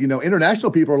 is that,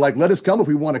 international people are like, let us come if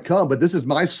we want to come. But this is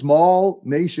my small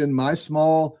nation, my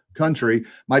small country.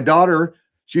 My daughter,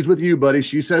 she's with you, buddy.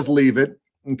 She says, leave it.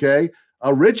 Okay.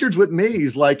 Richard's with me.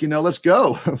 He's like, let's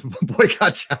go.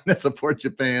 Boycott China, support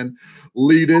Japan,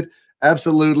 lead it.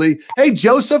 Absolutely. Hey,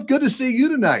 Joseph, good to see you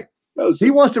tonight.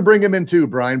 He wants to bring him in too,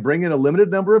 Brian. Bring in a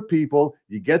limited number of people.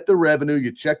 You get the revenue.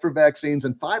 You check for vaccines.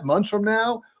 And 5 months from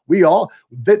now, they've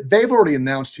already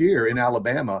announced here in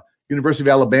Alabama, University of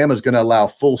Alabama is going to allow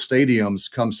full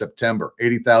stadiums come September,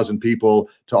 80,000 people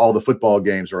to all the football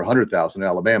games, or 100,000 in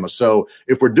Alabama. So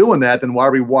if we're doing that, then why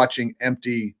are we watching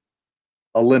empty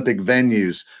Olympic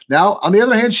venues? Now, on the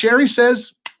other hand, Sherry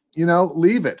says,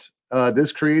 leave it.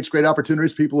 This creates great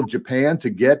opportunities for people of Japan to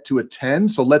get to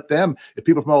attend. So let them, if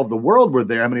people from all over the world were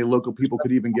there, how many local people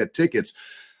could even get tickets?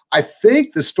 I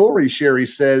think the story, Sherry,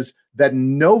 says that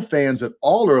no fans at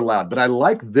all are allowed. But I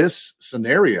like this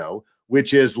scenario,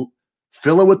 which is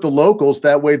fill it with the locals.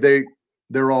 That way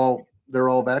they're all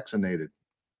vaccinated.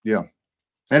 Yeah.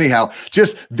 Anyhow,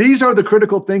 just these are the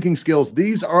critical thinking skills.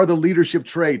 These are the leadership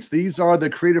traits. These are the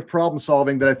creative problem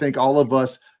solving that I think all of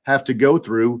us have to go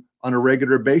through on a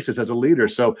regular basis as a leader.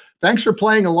 So thanks for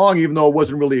playing along, even though it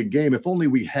wasn't really a game. If only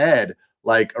we had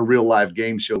like a real live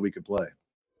game show we could play.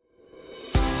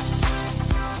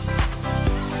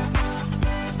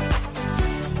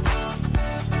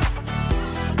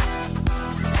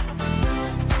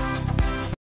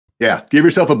 Yeah, give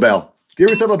yourself a bell. Give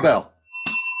yourself a bell.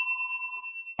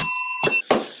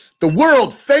 The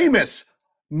world famous,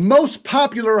 most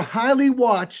popular, highly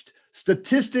watched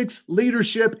statistics,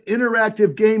 leadership,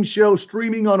 interactive game show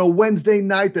streaming on a Wednesday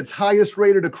night that's highest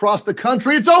rated across the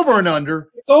country. It's Over and Under.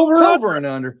 It's over and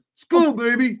under. School,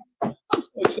 baby.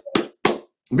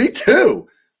 Me too.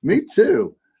 Me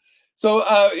too. So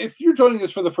if you're joining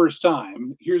us for the first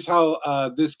time, here's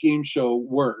how this game show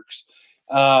works.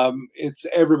 It's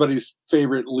everybody's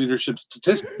favorite leadership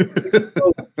statistic.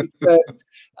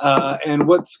 And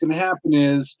what's going to happen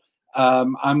is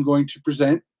I'm going to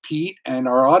present Pete and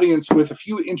our audience with a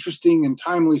few interesting and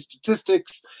timely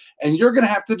statistics, and you're going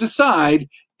to have to decide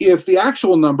if the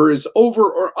actual number is over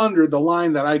or under the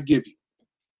line that I give you.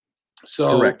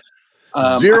 So, correct.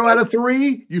 0 out of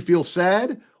 3, you feel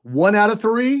sad. 1 out of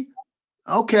 3,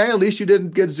 okay, at least you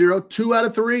didn't get 0. 2 out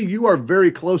of 3, you are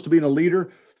very close to being a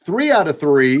leader. 3 out of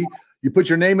 3, you put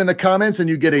your name in the comments and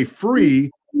you get a free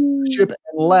Chip and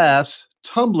Laughs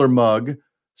tumbler mug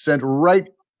sent right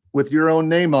with your own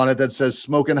name on it that says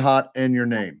Smoking Hot and your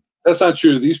name. That's not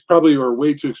true. These probably are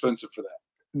way too expensive for that.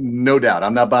 No doubt.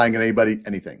 I'm not buying anybody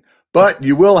anything. But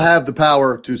you will have the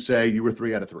power to say you were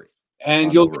 3 out of 3.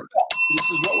 And you'll do that. This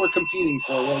is what we're competing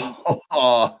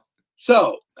for.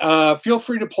 So feel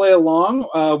free to play along.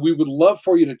 We would love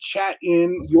for you to chat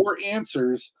in your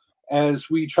answers as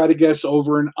we try to guess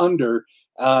over and under.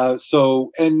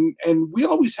 And we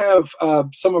always have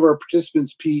some of our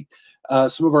participants, Pete,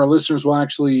 some of our listeners will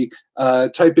actually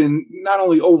type in not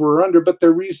only over or under, but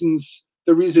the reason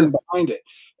behind it.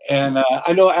 And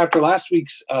I know after last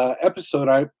week's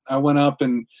episode, I went up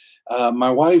and My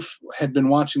wife had been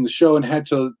watching the show and had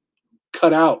to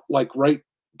cut out like right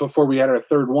before we had our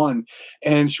third one,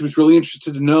 and she was really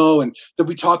interested to know, and that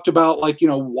we talked about like, you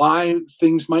know, why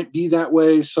things might be that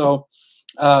way. So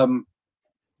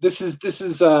this is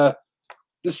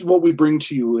what we bring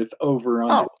to you with Over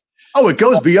Under. Oh, it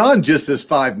goes beyond just this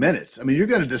 5 minutes. I mean, you're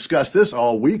going to discuss this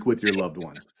all week with your loved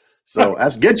ones. So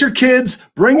get your kids,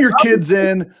 bring your kids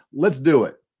in. Let's do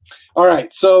it. All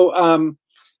right. So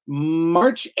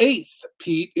March 8th,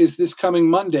 Pete, is this coming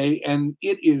Monday, and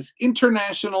it is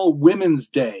International Women's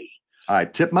Day. I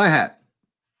tip my hat.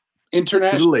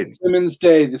 International Women's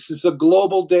Day. This is a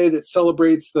global day that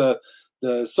celebrates the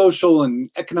social and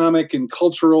economic and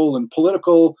cultural and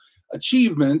political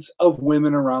achievements of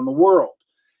women around the world.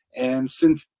 And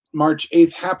since March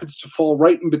 8th happens to fall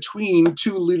right in between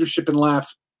two Leadership and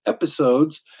Laugh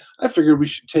episodes, I figured we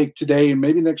should take today and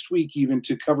maybe next week even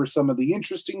to cover some of the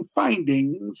interesting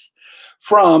findings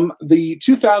from the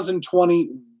 2020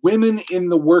 Women in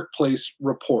the Workplace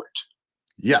report.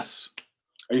 Yes.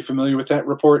 Are you familiar with that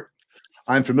report?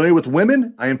 I'm familiar with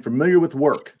women. I am familiar with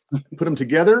work. Put them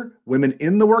together. Women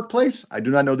in the workplace. I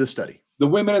do not know this study. The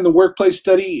Women in the Workplace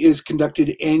study is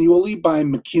conducted annually by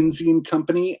McKinsey &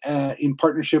 Company in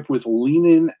partnership with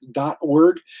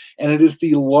leanin.org, and it is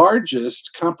the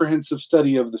largest comprehensive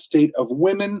study of the state of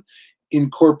women in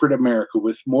corporate America,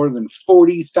 with more than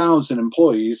 40,000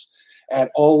 employees at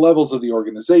all levels of the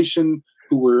organization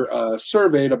who were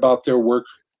surveyed about their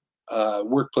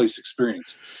workplace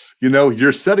experience. You know,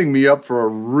 you're setting me up for a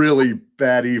really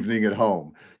bad evening at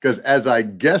home, because as I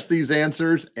guess these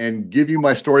answers and give you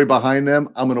my story behind them,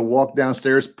 I'm going to walk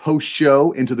downstairs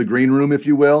post-show into the green room, if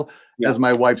you will, as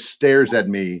my wife stares at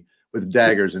me with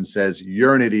daggers and says,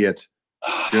 "You're an idiot.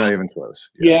 You're not even close."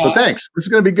 Yeah. So thanks. This is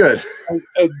going to be good.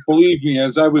 Believe me,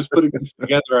 as I was putting this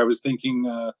together, I was thinking,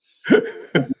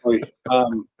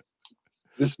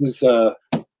 this is yeah.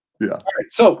 All right.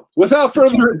 So without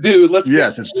further ado, let's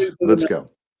go.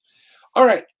 All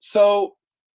right. So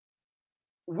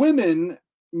women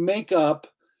make up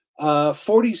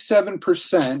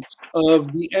 47%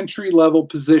 of the entry-level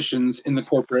positions in the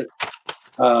corporate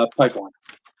pipeline.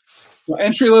 So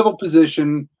entry-level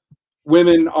position,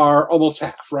 women are almost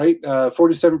half, right?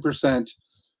 47%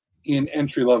 in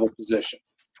entry-level position.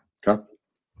 Okay.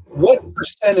 What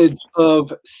percentage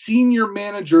of senior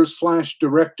manager /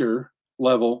 director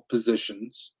level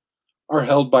positions are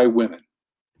held by women?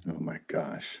 Oh my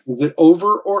gosh. Is it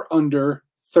over or under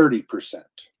 30%?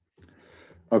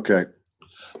 Okay.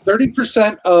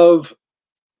 30% of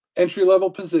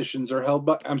entry-level positions are held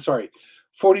by,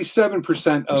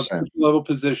 47% of entry-level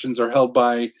positions are held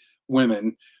by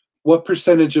women. What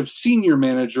percentage of senior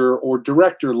manager or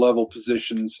director level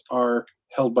positions are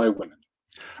held by women?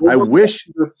 I wish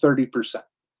 30%.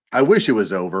 I wish it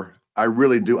was over. I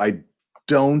really do. I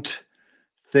don't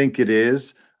think it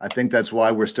is. I think that's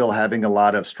why we're still having a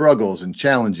lot of struggles and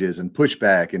challenges and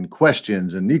pushback and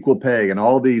questions and equal pay and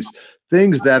all these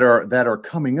things that are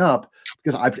coming up,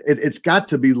 because it's got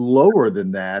to be lower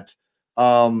than that,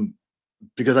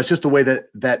 because that's just the way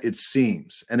that it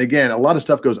seems. And again, a lot of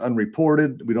stuff goes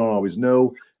unreported. We don't always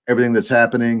know everything that's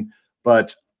happening,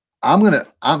 but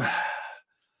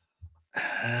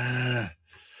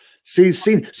See, this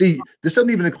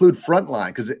doesn't even include frontline,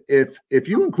 because if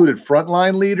you included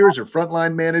frontline leaders or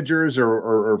frontline managers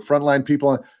or frontline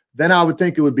people, then I would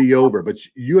think it would be over. But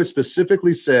you had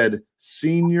specifically said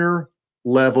senior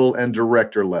level and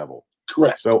director level.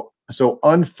 Correct. So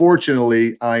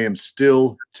unfortunately, I am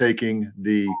still taking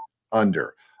the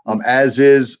under. As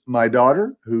is my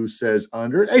daughter, who says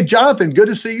under. Hey, Jonathan, good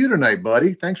to see you tonight,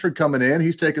 buddy. Thanks for coming in.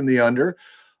 He's taking the under.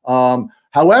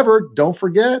 However, don't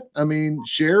forget, I mean,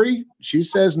 Sherry, she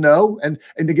says no. And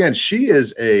again, she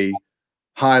is a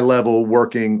high-level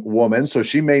working woman, so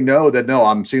she may know that, no,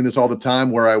 I'm seeing this all the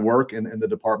time where I work in the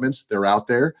departments. They're out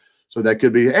there. So that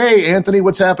could be, hey, Anthony,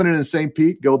 what's happening in St.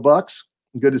 Pete? Go Bucks.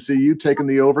 Good to see you taking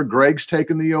the over. Greg's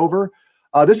taking the over.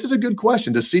 This is a good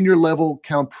question. Does senior level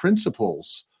count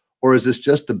principals, or is this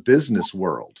just the business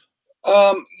world?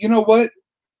 You know what?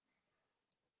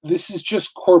 This is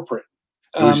just corporate.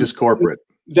 It was just corporate.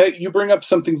 That you bring up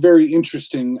something very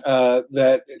interesting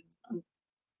that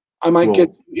I might get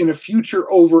in a future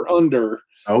over under.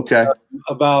 Okay.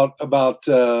 About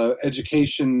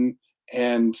education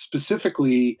and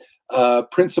specifically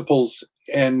principals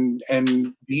and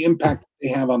the impact they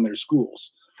have on their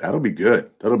schools. That'll be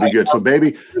good. That'll be good. So,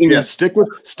 baby, yeah, stick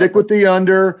with the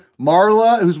under.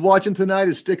 Marla, who's watching tonight,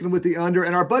 is sticking with the under,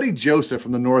 and our buddy Joseph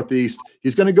from the Northeast,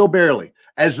 he's going to go barely.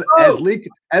 As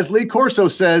Lee Corso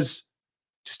says,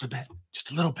 just a bit,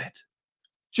 just a little bit.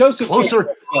 Joseph, closer.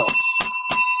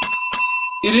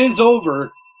 It is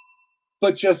over,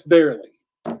 but just barely.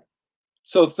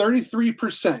 So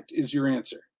 33% is your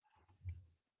answer.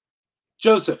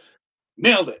 Joseph,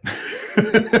 nailed it.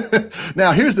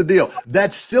 Now, here's the deal.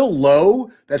 That's still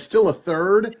low. That's still a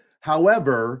third.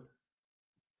 However,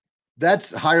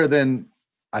 that's higher than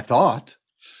I thought,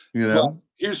 you know? Well,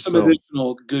 here's some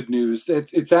additional good news.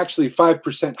 It's actually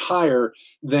 5% higher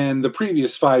than the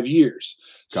previous 5 years.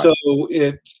 So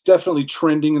it's definitely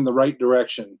trending in the right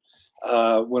direction.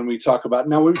 When we talk about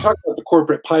the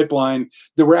corporate pipeline,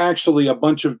 there were actually a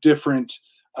bunch of different,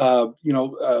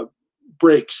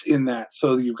 breaks in that.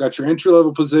 So you've got your entry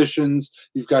level positions,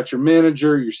 you've got your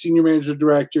manager, your senior manager,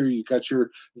 director, you've got your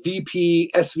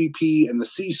VP, SVP, and the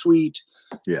C-suite.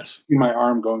 Yes. My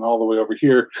arm going all the way over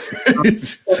here.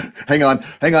 Hang on.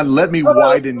 Let me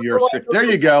widen your script. There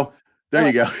you go.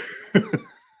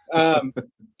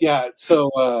 Yeah.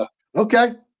 So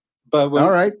okay. But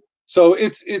all right. So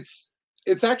it's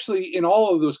actually in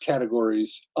all of those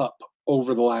categories up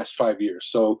over the last 5 years.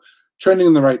 So trending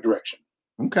in the right direction.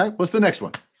 Okay. What's the next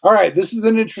one? All right. This is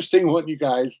an interesting one, you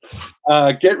guys.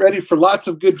 Get ready for lots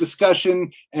of good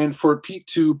discussion and for Pete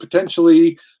to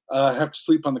potentially have to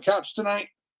sleep on the couch tonight.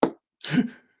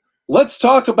 Let's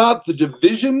talk about the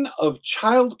division of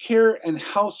childcare and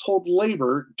household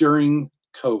labor during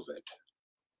COVID.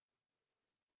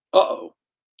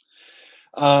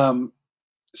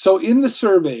 So in the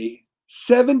survey,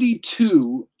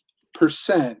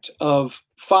 72% of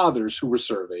fathers who were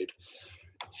surveyed,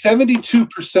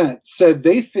 72% said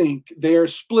they think they are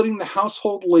splitting the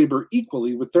household labor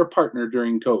equally with their partner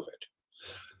during COVID.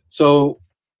 So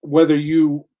whether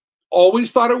you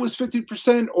always thought it was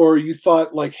 50% or you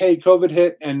thought like, hey, COVID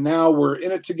hit and now we're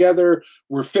in it together,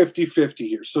 we're 50-50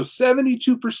 here. So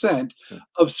 72%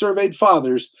 of surveyed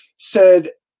fathers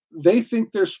said they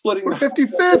think they're splitting. We're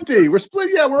 50-50. We're split.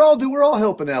 Yeah, we're all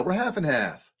helping out. We're half and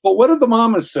half. But what do the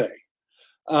mamas say?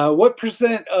 What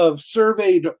percent of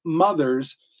surveyed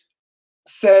mothers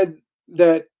said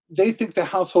that they think the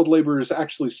household labor is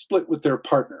actually split with their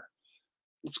partner?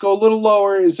 Let's go a little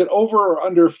lower. Is it over or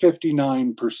under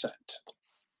 59%?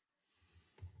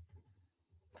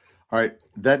 All right.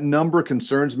 That number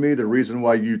concerns me. The reason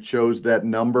why you chose that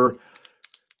number,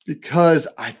 because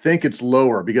I think it's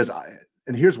lower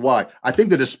and here's why. I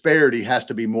think the disparity has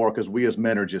to be more because we as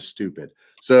men are just stupid.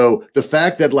 So the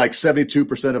fact that like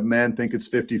 72% of men think it's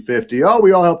 50-50, oh,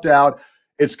 we all helped out.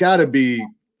 It's got to be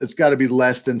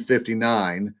less than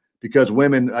 59 because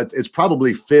women, it's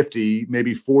probably 50,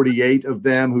 maybe 48 of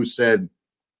them who said,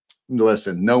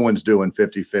 listen, no one's doing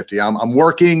 50-50. I'm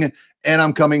working and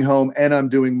I'm coming home and I'm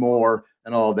doing more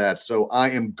and all that. So I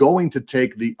am going to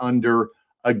take the under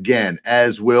again,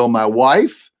 as will my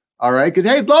wife. All right. Good.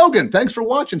 Hey, Logan, thanks for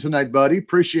watching tonight, buddy.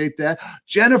 Appreciate that.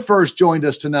 Jennifer's joined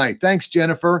us tonight. Thanks,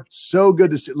 Jennifer. So good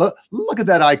to see. Look at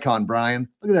that icon, Brian.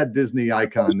 Look at that Disney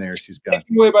icon there. She's got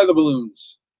taken away by the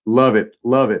balloons. Love it.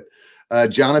 Love it.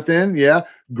 Jonathan. Yeah.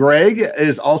 Greg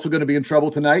is also going to be in trouble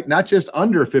tonight. Not just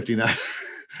under 59,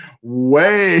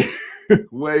 way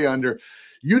under.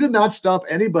 You did not stump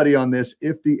anybody on this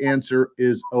if the answer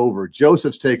is over.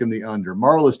 Joseph's taken the under.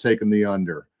 Marla's taken the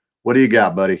under. What do you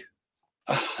got, buddy?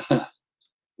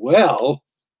 Well,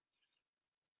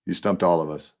 you stumped all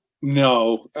of us.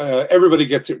 No, everybody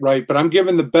gets it right, but I'm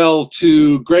giving the bell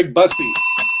to Greg Busby,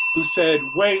 who said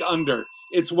way under.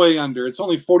 It's way under. It's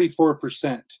only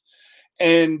 44%.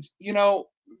 And,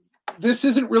 this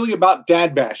isn't really about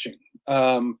dad bashing.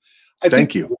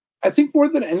 Thank you. I think more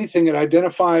than anything, it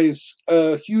identifies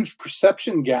a huge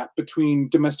perception gap between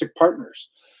domestic partners.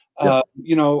 Yep.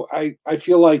 I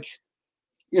feel like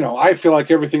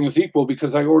everything is equal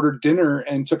because I ordered dinner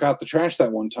and took out the trash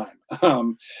that one time.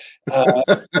 Back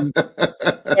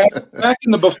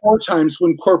in the before times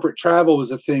when corporate travel was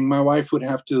a thing, my wife would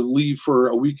have to leave for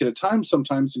a week at a time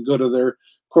sometimes and go to their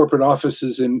corporate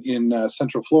offices in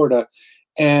Central Florida.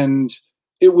 And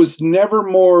it was never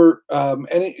more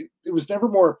it was never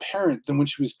more apparent than when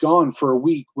she was gone for a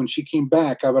week. When she came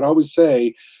back, I would always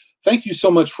say, thank you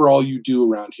so much for all you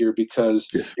do around here, because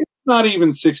it's not even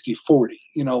 60-40.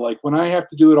 Like when I have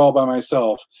to do it all by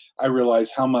myself, I realize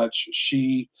how much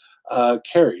she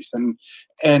carries.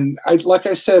 And like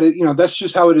I said, that's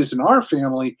just how it is in our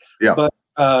family. Yeah. But,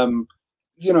 I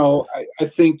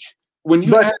think when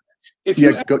you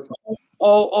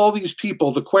all these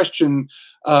people, the question,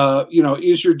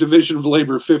 is your division of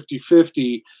labor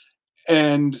 50-50?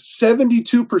 And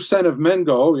 72% of men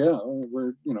go, oh, yeah,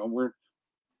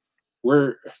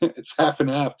 we're it's half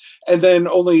and half. And then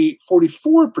only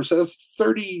 44%, that's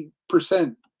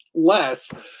 30%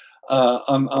 less,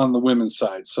 on the women's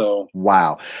side. So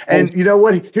wow. And you know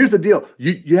what? Here's the deal.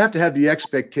 You have to have the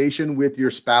expectation with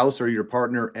your spouse or your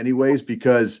partner anyways,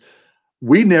 because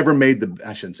we never made the,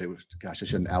 I shouldn't say, gosh, I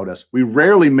shouldn't out us. We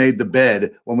rarely made the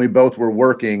bed when we both were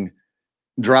working,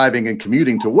 driving and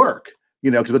commuting to work,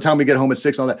 because by the time we get home at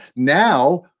 6 and all that,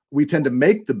 now we tend to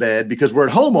make the bed because we're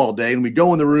at home all day and we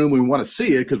go in the room, we want to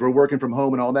see it because we're working from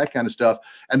home and all that kind of stuff.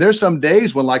 And there's some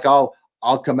days when like, I'll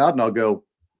come out and I'll go,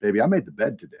 baby, I made the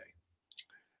bed today.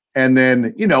 And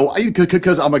then,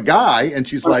 because I'm a guy and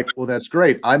she's like, well, that's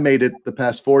great. I made it the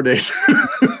past 4 days,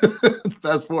 the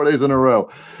past 4 days in a row.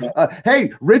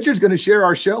 Hey, Richard's going to share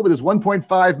our show with his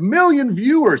 1.5 million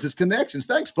viewers, his connections.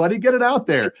 Thanks, buddy. Get it out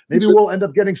there. Maybe we'll end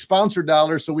up getting sponsor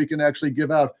dollars so we can actually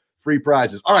give out free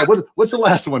prizes. All right. What's the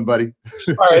last one, buddy?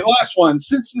 All right. Last one.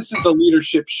 Since this is a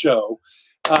leadership show,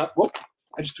 I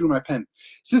just threw my pen.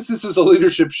 Since this is a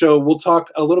leadership show, we'll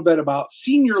talk a little bit about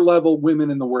senior level women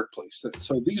in the workplace.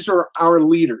 So these are our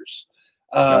leaders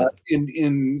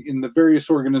in the various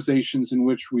organizations in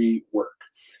which we work.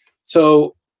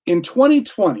 So in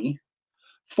 2020,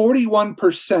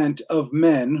 41% of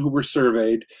men who were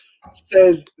surveyed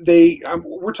said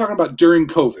we're talking about during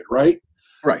COVID, right?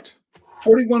 Right.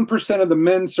 41% of the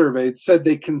men surveyed said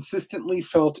they consistently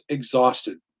felt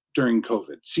exhausted during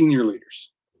COVID, senior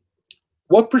leaders.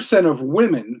 What percent of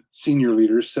women senior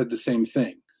leaders said the same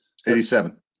thing?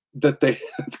 87. That they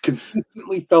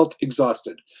consistently felt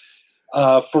exhausted.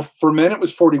 For men, it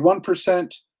was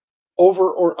 41%.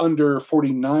 Over or under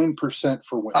 49%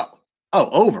 for women.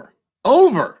 Over.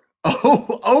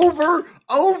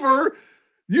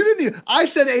 You didn't even, I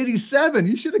said 87.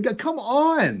 You should have got, come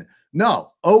on.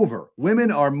 No, over.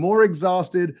 Women are more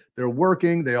exhausted. They're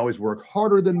working. They always work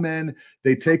harder than men.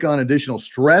 They take on additional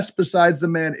stress besides the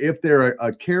men. If they're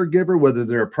a caregiver, whether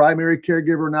they're a primary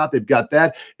caregiver or not, they've got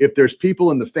that. If there's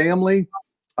people in the family,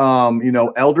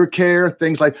 elder care,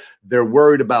 things like, they're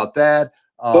worried about that.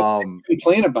 But they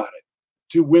complain about it.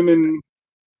 Do women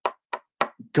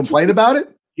complain about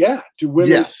it? Yeah. Do women?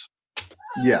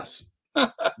 Yes.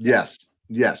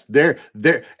 Yes, they're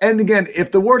and again,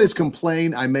 if the word is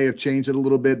complain, I may have changed it a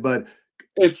little bit, but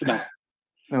it's not.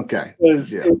 Okay.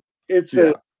 It's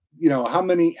how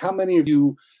many of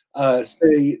you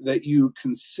say that you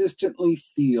consistently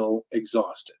feel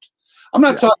exhausted? I'm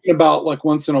not talking about like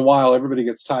once in a while everybody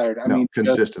gets tired. I mean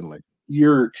consistently.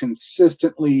 You're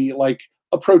consistently like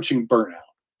approaching burnout.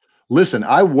 Listen,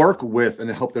 I work with, and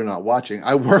I hope they're not watching,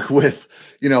 I work with,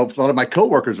 a lot of my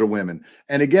coworkers are women.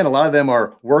 And again, a lot of them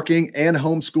are working and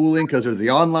homeschooling because there's the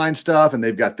online stuff and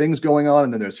they've got things going on.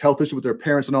 And then there's health issues with their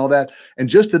parents and all that. And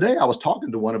just today I was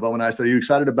talking to one of them and I said, are you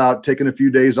excited about taking a few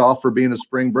days off for being a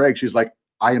spring break? She's like,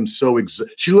 I am so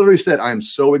exhausted. She literally said, I am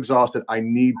so exhausted. I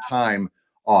need time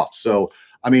off. So,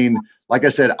 I mean, like I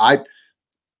said,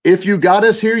 if you got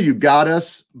us here, you got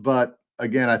us. But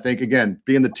again, I think,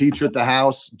 being the teacher at the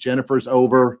house, Jennifer's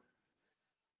over.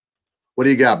 What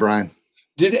do you got, Brian?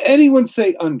 Did anyone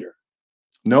say under?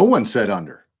 No one said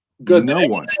under. Good. No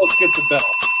one else gets a bell.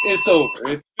 It's over.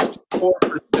 It's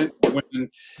 54% women.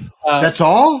 That's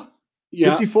all?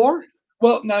 Yeah. 54?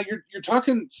 Well, now you're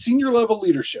talking senior level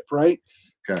leadership, right?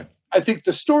 Okay. I think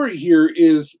the story here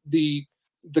is the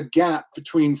gap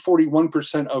between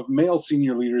 41% of male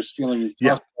senior leaders feeling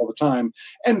exhausted all the time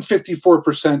and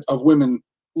 54% of women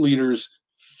leaders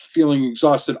feeling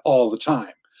exhausted all the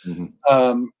time.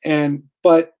 Mm-hmm.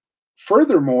 But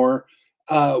furthermore,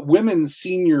 women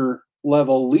senior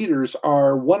level leaders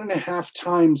are 1.5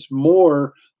 times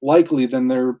more likely than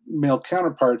their male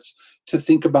counterparts to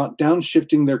think about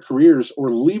downshifting their careers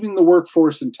or leaving the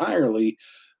workforce entirely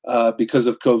because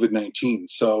of COVID-19.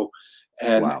 So,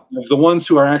 and wow. The ones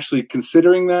who are actually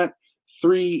considering that,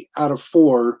 3 out of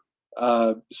 4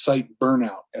 cite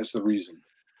burnout as the reason.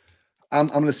 I'm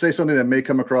going to say something that may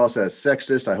come across as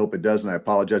sexist. I hope it doesn't. I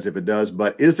apologize if it does.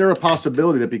 But is there a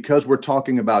possibility that because we're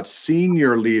talking about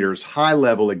senior leaders,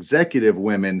 high-level executive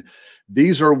women,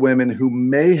 these are women who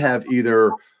may have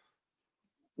either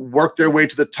worked their way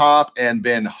to the top and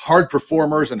been hard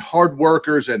performers and hard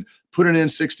workers and putting in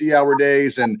 60-hour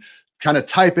days and kind of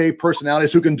type A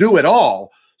personalities who can do it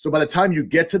all. So by the time you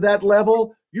get to that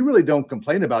level, you really don't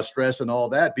complain about stress and all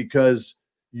that because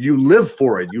you live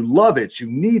for it. You love it. You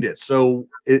need it. So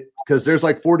because there's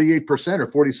like 48%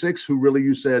 or 46 who really,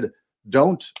 you said,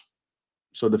 don't.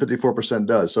 So the 54%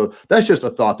 does. So that's just a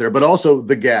thought there, but also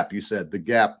the gap, you said the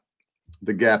gap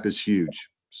is huge.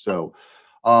 So,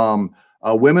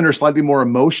 women are slightly more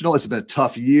emotional. It's been a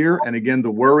tough year. And again,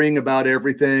 the worrying about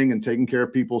everything and taking care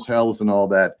of people's health and all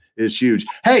that is huge.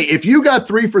 Hey, if you got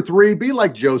 3 for 3, be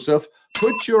like Joseph,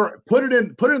 put it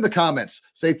in the comments.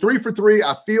 Say 3 for 3.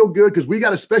 I feel good, because we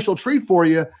got a special treat for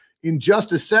you in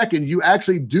just a second. You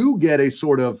actually do get a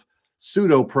sort of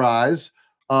pseudo prize,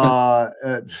 a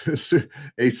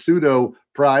pseudo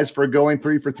prize for going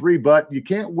 3 for 3, but you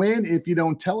can't win if you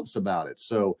don't tell us about it.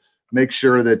 So make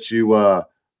sure that you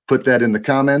put that in the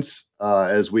comments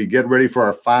as we get ready for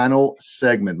our final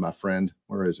segment, my friend.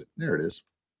 Where is it? There it is.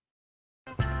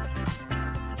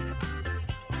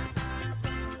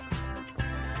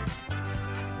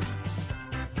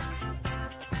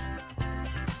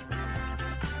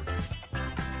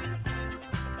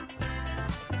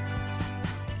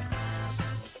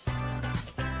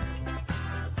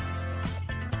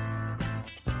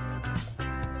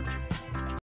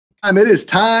 It is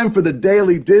time for the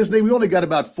Daily Disney. We only got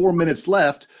about 4 minutes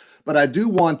left, but I do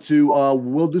want to,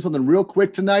 we'll do something real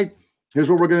quick tonight. Here's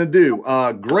what we're going to do.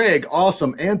 Greg,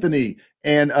 awesome, Anthony,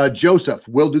 and Joseph,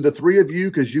 we'll do the 3 of you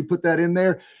because you put that in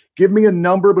there. Give me a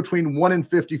number between 1 and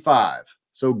 55.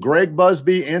 So Greg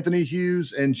Busby, Anthony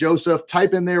Hughes, and Joseph,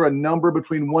 type in there a number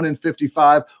between 1 and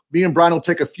 55. Me and Brian will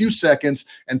take a few seconds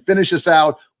and finish us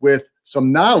out with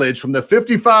some knowledge from the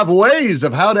 55 ways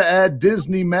of how to add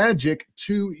Disney magic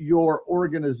to your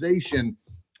organization.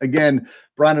 Again,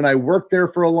 Brian and I worked there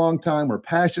for a long time. We're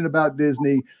passionate about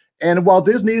Disney. And while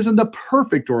Disney isn't the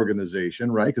perfect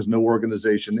organization, right, because no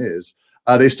organization is,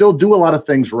 they still do a lot of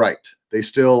things right. They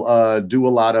still do a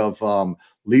lot of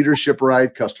leadership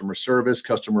right, customer service,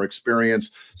 customer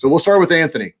experience. So we'll start with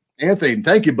Anthony. Anthony,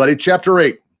 thank you, buddy. Chapter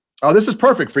 8. Oh, this is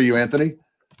perfect for you, Anthony.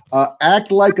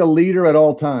 Act like a leader at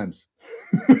all times.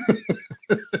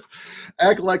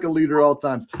 Act like a leader at all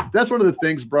times. That's one of the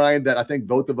things, Brian, that I think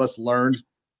both of us learned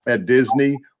at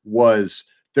Disney was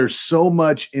there's so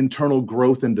much internal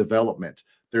growth and development.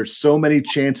 There's so many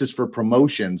chances for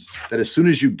promotions that as soon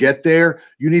as you get there,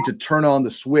 you need to turn on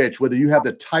the switch, whether you have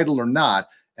the title or not,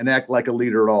 and act like a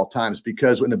leader at all times.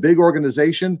 Because in a big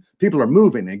organization, people are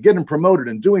moving and getting promoted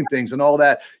and doing things and all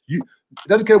that. It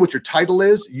doesn't care what your title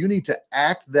is. You need to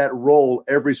act that role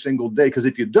every single day. Because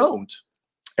if you don't,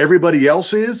 everybody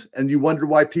else is, and you wonder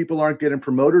why people aren't getting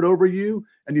promoted over you.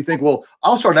 And you think, well,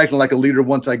 I'll start acting like a leader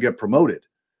once I get promoted.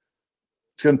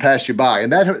 It's going to pass you by.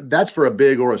 And that's for a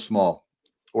big or a small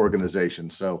organization.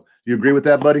 So you agree with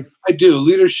that, buddy? I do.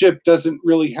 Leadership doesn't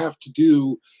really have to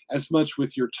do as much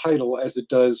with your title as it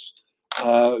does,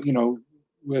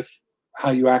 with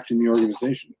how you act in the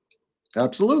organization.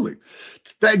 Absolutely.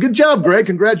 Good job, Greg.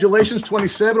 Congratulations,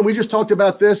 27. We just talked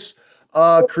about this.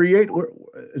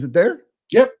 Is it there?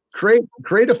 Yep.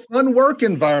 Create a fun work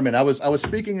environment. I was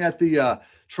speaking at the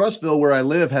Trustville, where I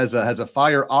live, has a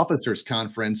fire officers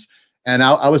conference, and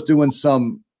I was doing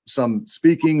some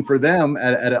speaking for them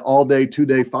at an all-day,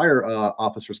 2-day fire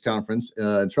officers conference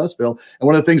in Trustville. And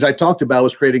one of the things I talked about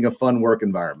was creating a fun work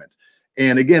environment.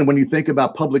 And again, when you think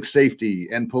about public safety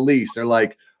and police, they're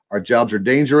like, our jobs are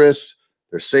dangerous.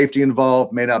 There's safety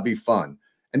involved, may not be fun.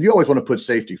 And you always want to put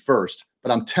safety first.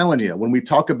 But I'm telling you, when we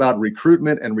talk about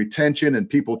recruitment and retention and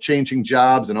people changing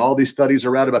jobs, and all these studies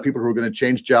are out about people who are going to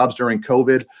change jobs during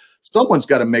COVID, someone's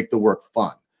got to make the work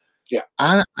fun. Yeah.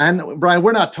 And Brian,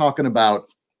 we're not talking about,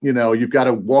 you've got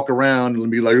to walk around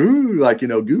and be like, ooh, like,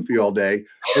 goofy all day.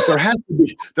 But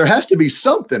there has to be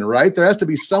something, right? There has to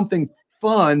be something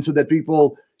fun so that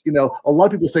people, a lot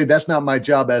of people say that's not my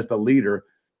job as the leader.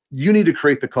 You need to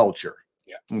create the culture.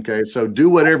 Yeah. Okay. So do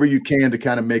whatever you can to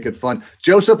kind of make it fun.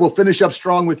 Joseph, we'll finish up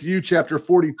strong with you. Chapter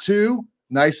 42.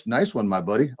 Nice one, my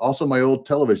buddy. Also my old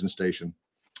television station.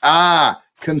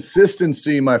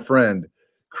 Consistency, my friend.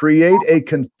 Create a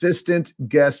consistent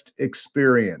guest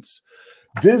experience.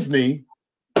 Disney,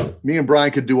 me and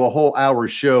Brian could do a whole hour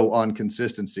show on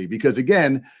consistency, because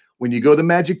again, when you go to the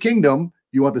Magic Kingdom,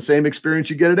 you want the same experience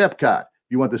you get at Epcot.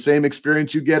 You want the same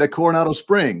experience you get at Coronado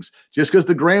Springs. Just because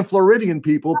the Grand Floridian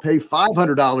people pay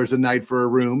 $500 a night for a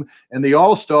room and the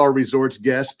All-Star Resorts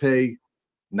guests pay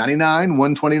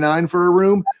 $99, $129 for a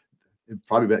room, it's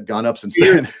probably gone up since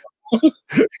then,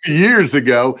 years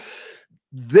ago.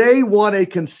 They want a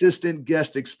consistent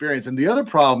guest experience. And the other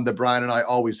problem that Brian and I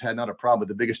always had, not a problem, but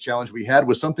the biggest challenge we had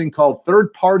was something called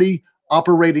third-party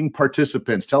operating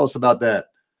participants. Tell us about that,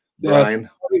 Brian.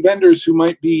 Vendors who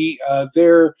might be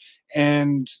there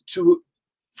and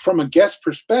from a guest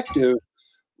perspective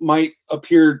might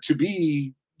appear to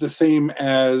be the same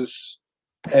as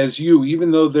you,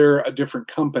 even though they're a different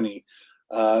company.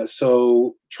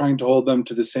 So trying to hold them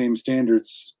to the same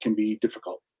standards can be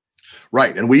difficult.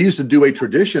 Right. And we used to do a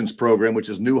traditions program, which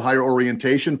is new hire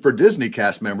orientation for Disney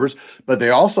cast members, but they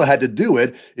also had to do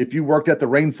it if you worked at the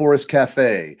Rainforest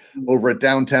Cafe over at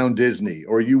downtown Disney,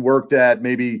 or you worked at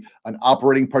maybe an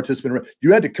operating participant.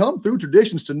 You had to come through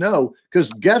traditions to know, because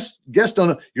guests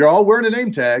don't, you're all wearing a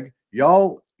name tag.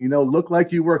 Y'all, look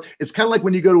like you were. It's kind of like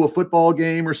when you go to a football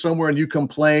game or somewhere and you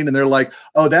complain and they're like,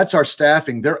 oh, that's our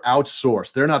staffing. They're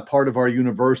outsourced. They're not part of our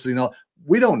university.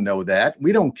 We don't know that.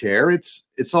 We don't care. It's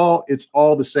all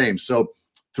the same. So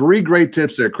 3 great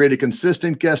tips there. Create a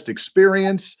consistent guest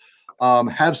experience,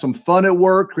 have some fun at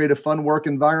work, create a fun work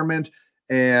environment.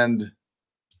 And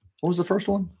what was the first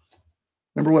one?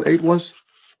 Remember what 8 was?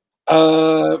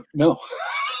 No.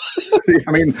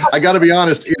 I mean, I got to be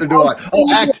honest. Either do I.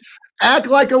 Oh, act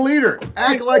like a leader.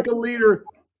 Act like a leader.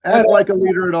 Act like a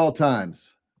leader at all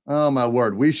times. Oh, my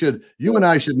word. You and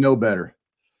I should know better.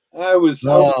 I was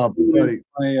going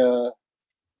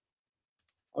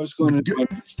to do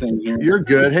this thing here. You're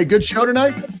good. Hey, good show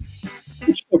tonight.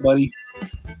 Good show, buddy.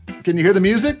 Can you hear the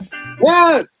music?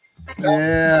 Yes.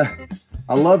 Yeah.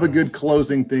 I love a good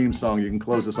closing theme song. You can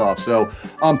close us off. So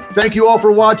thank you all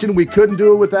for watching. We couldn't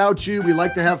do it without you. We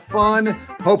like to have fun.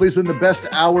 Hopefully it's been the best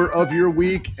hour of your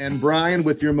week. And Brian,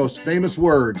 with your most famous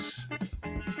words.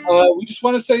 We just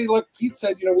want to say, like Pete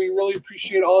said, we really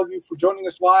appreciate all of you for joining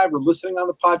us live or listening on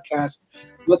the podcast.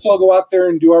 Let's all go out there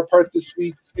and do our part this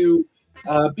week to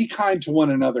be kind to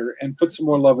one another and put some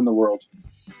more love in the world.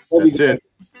 That's it.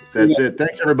 That's it.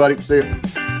 Thanks, everybody. See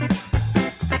you.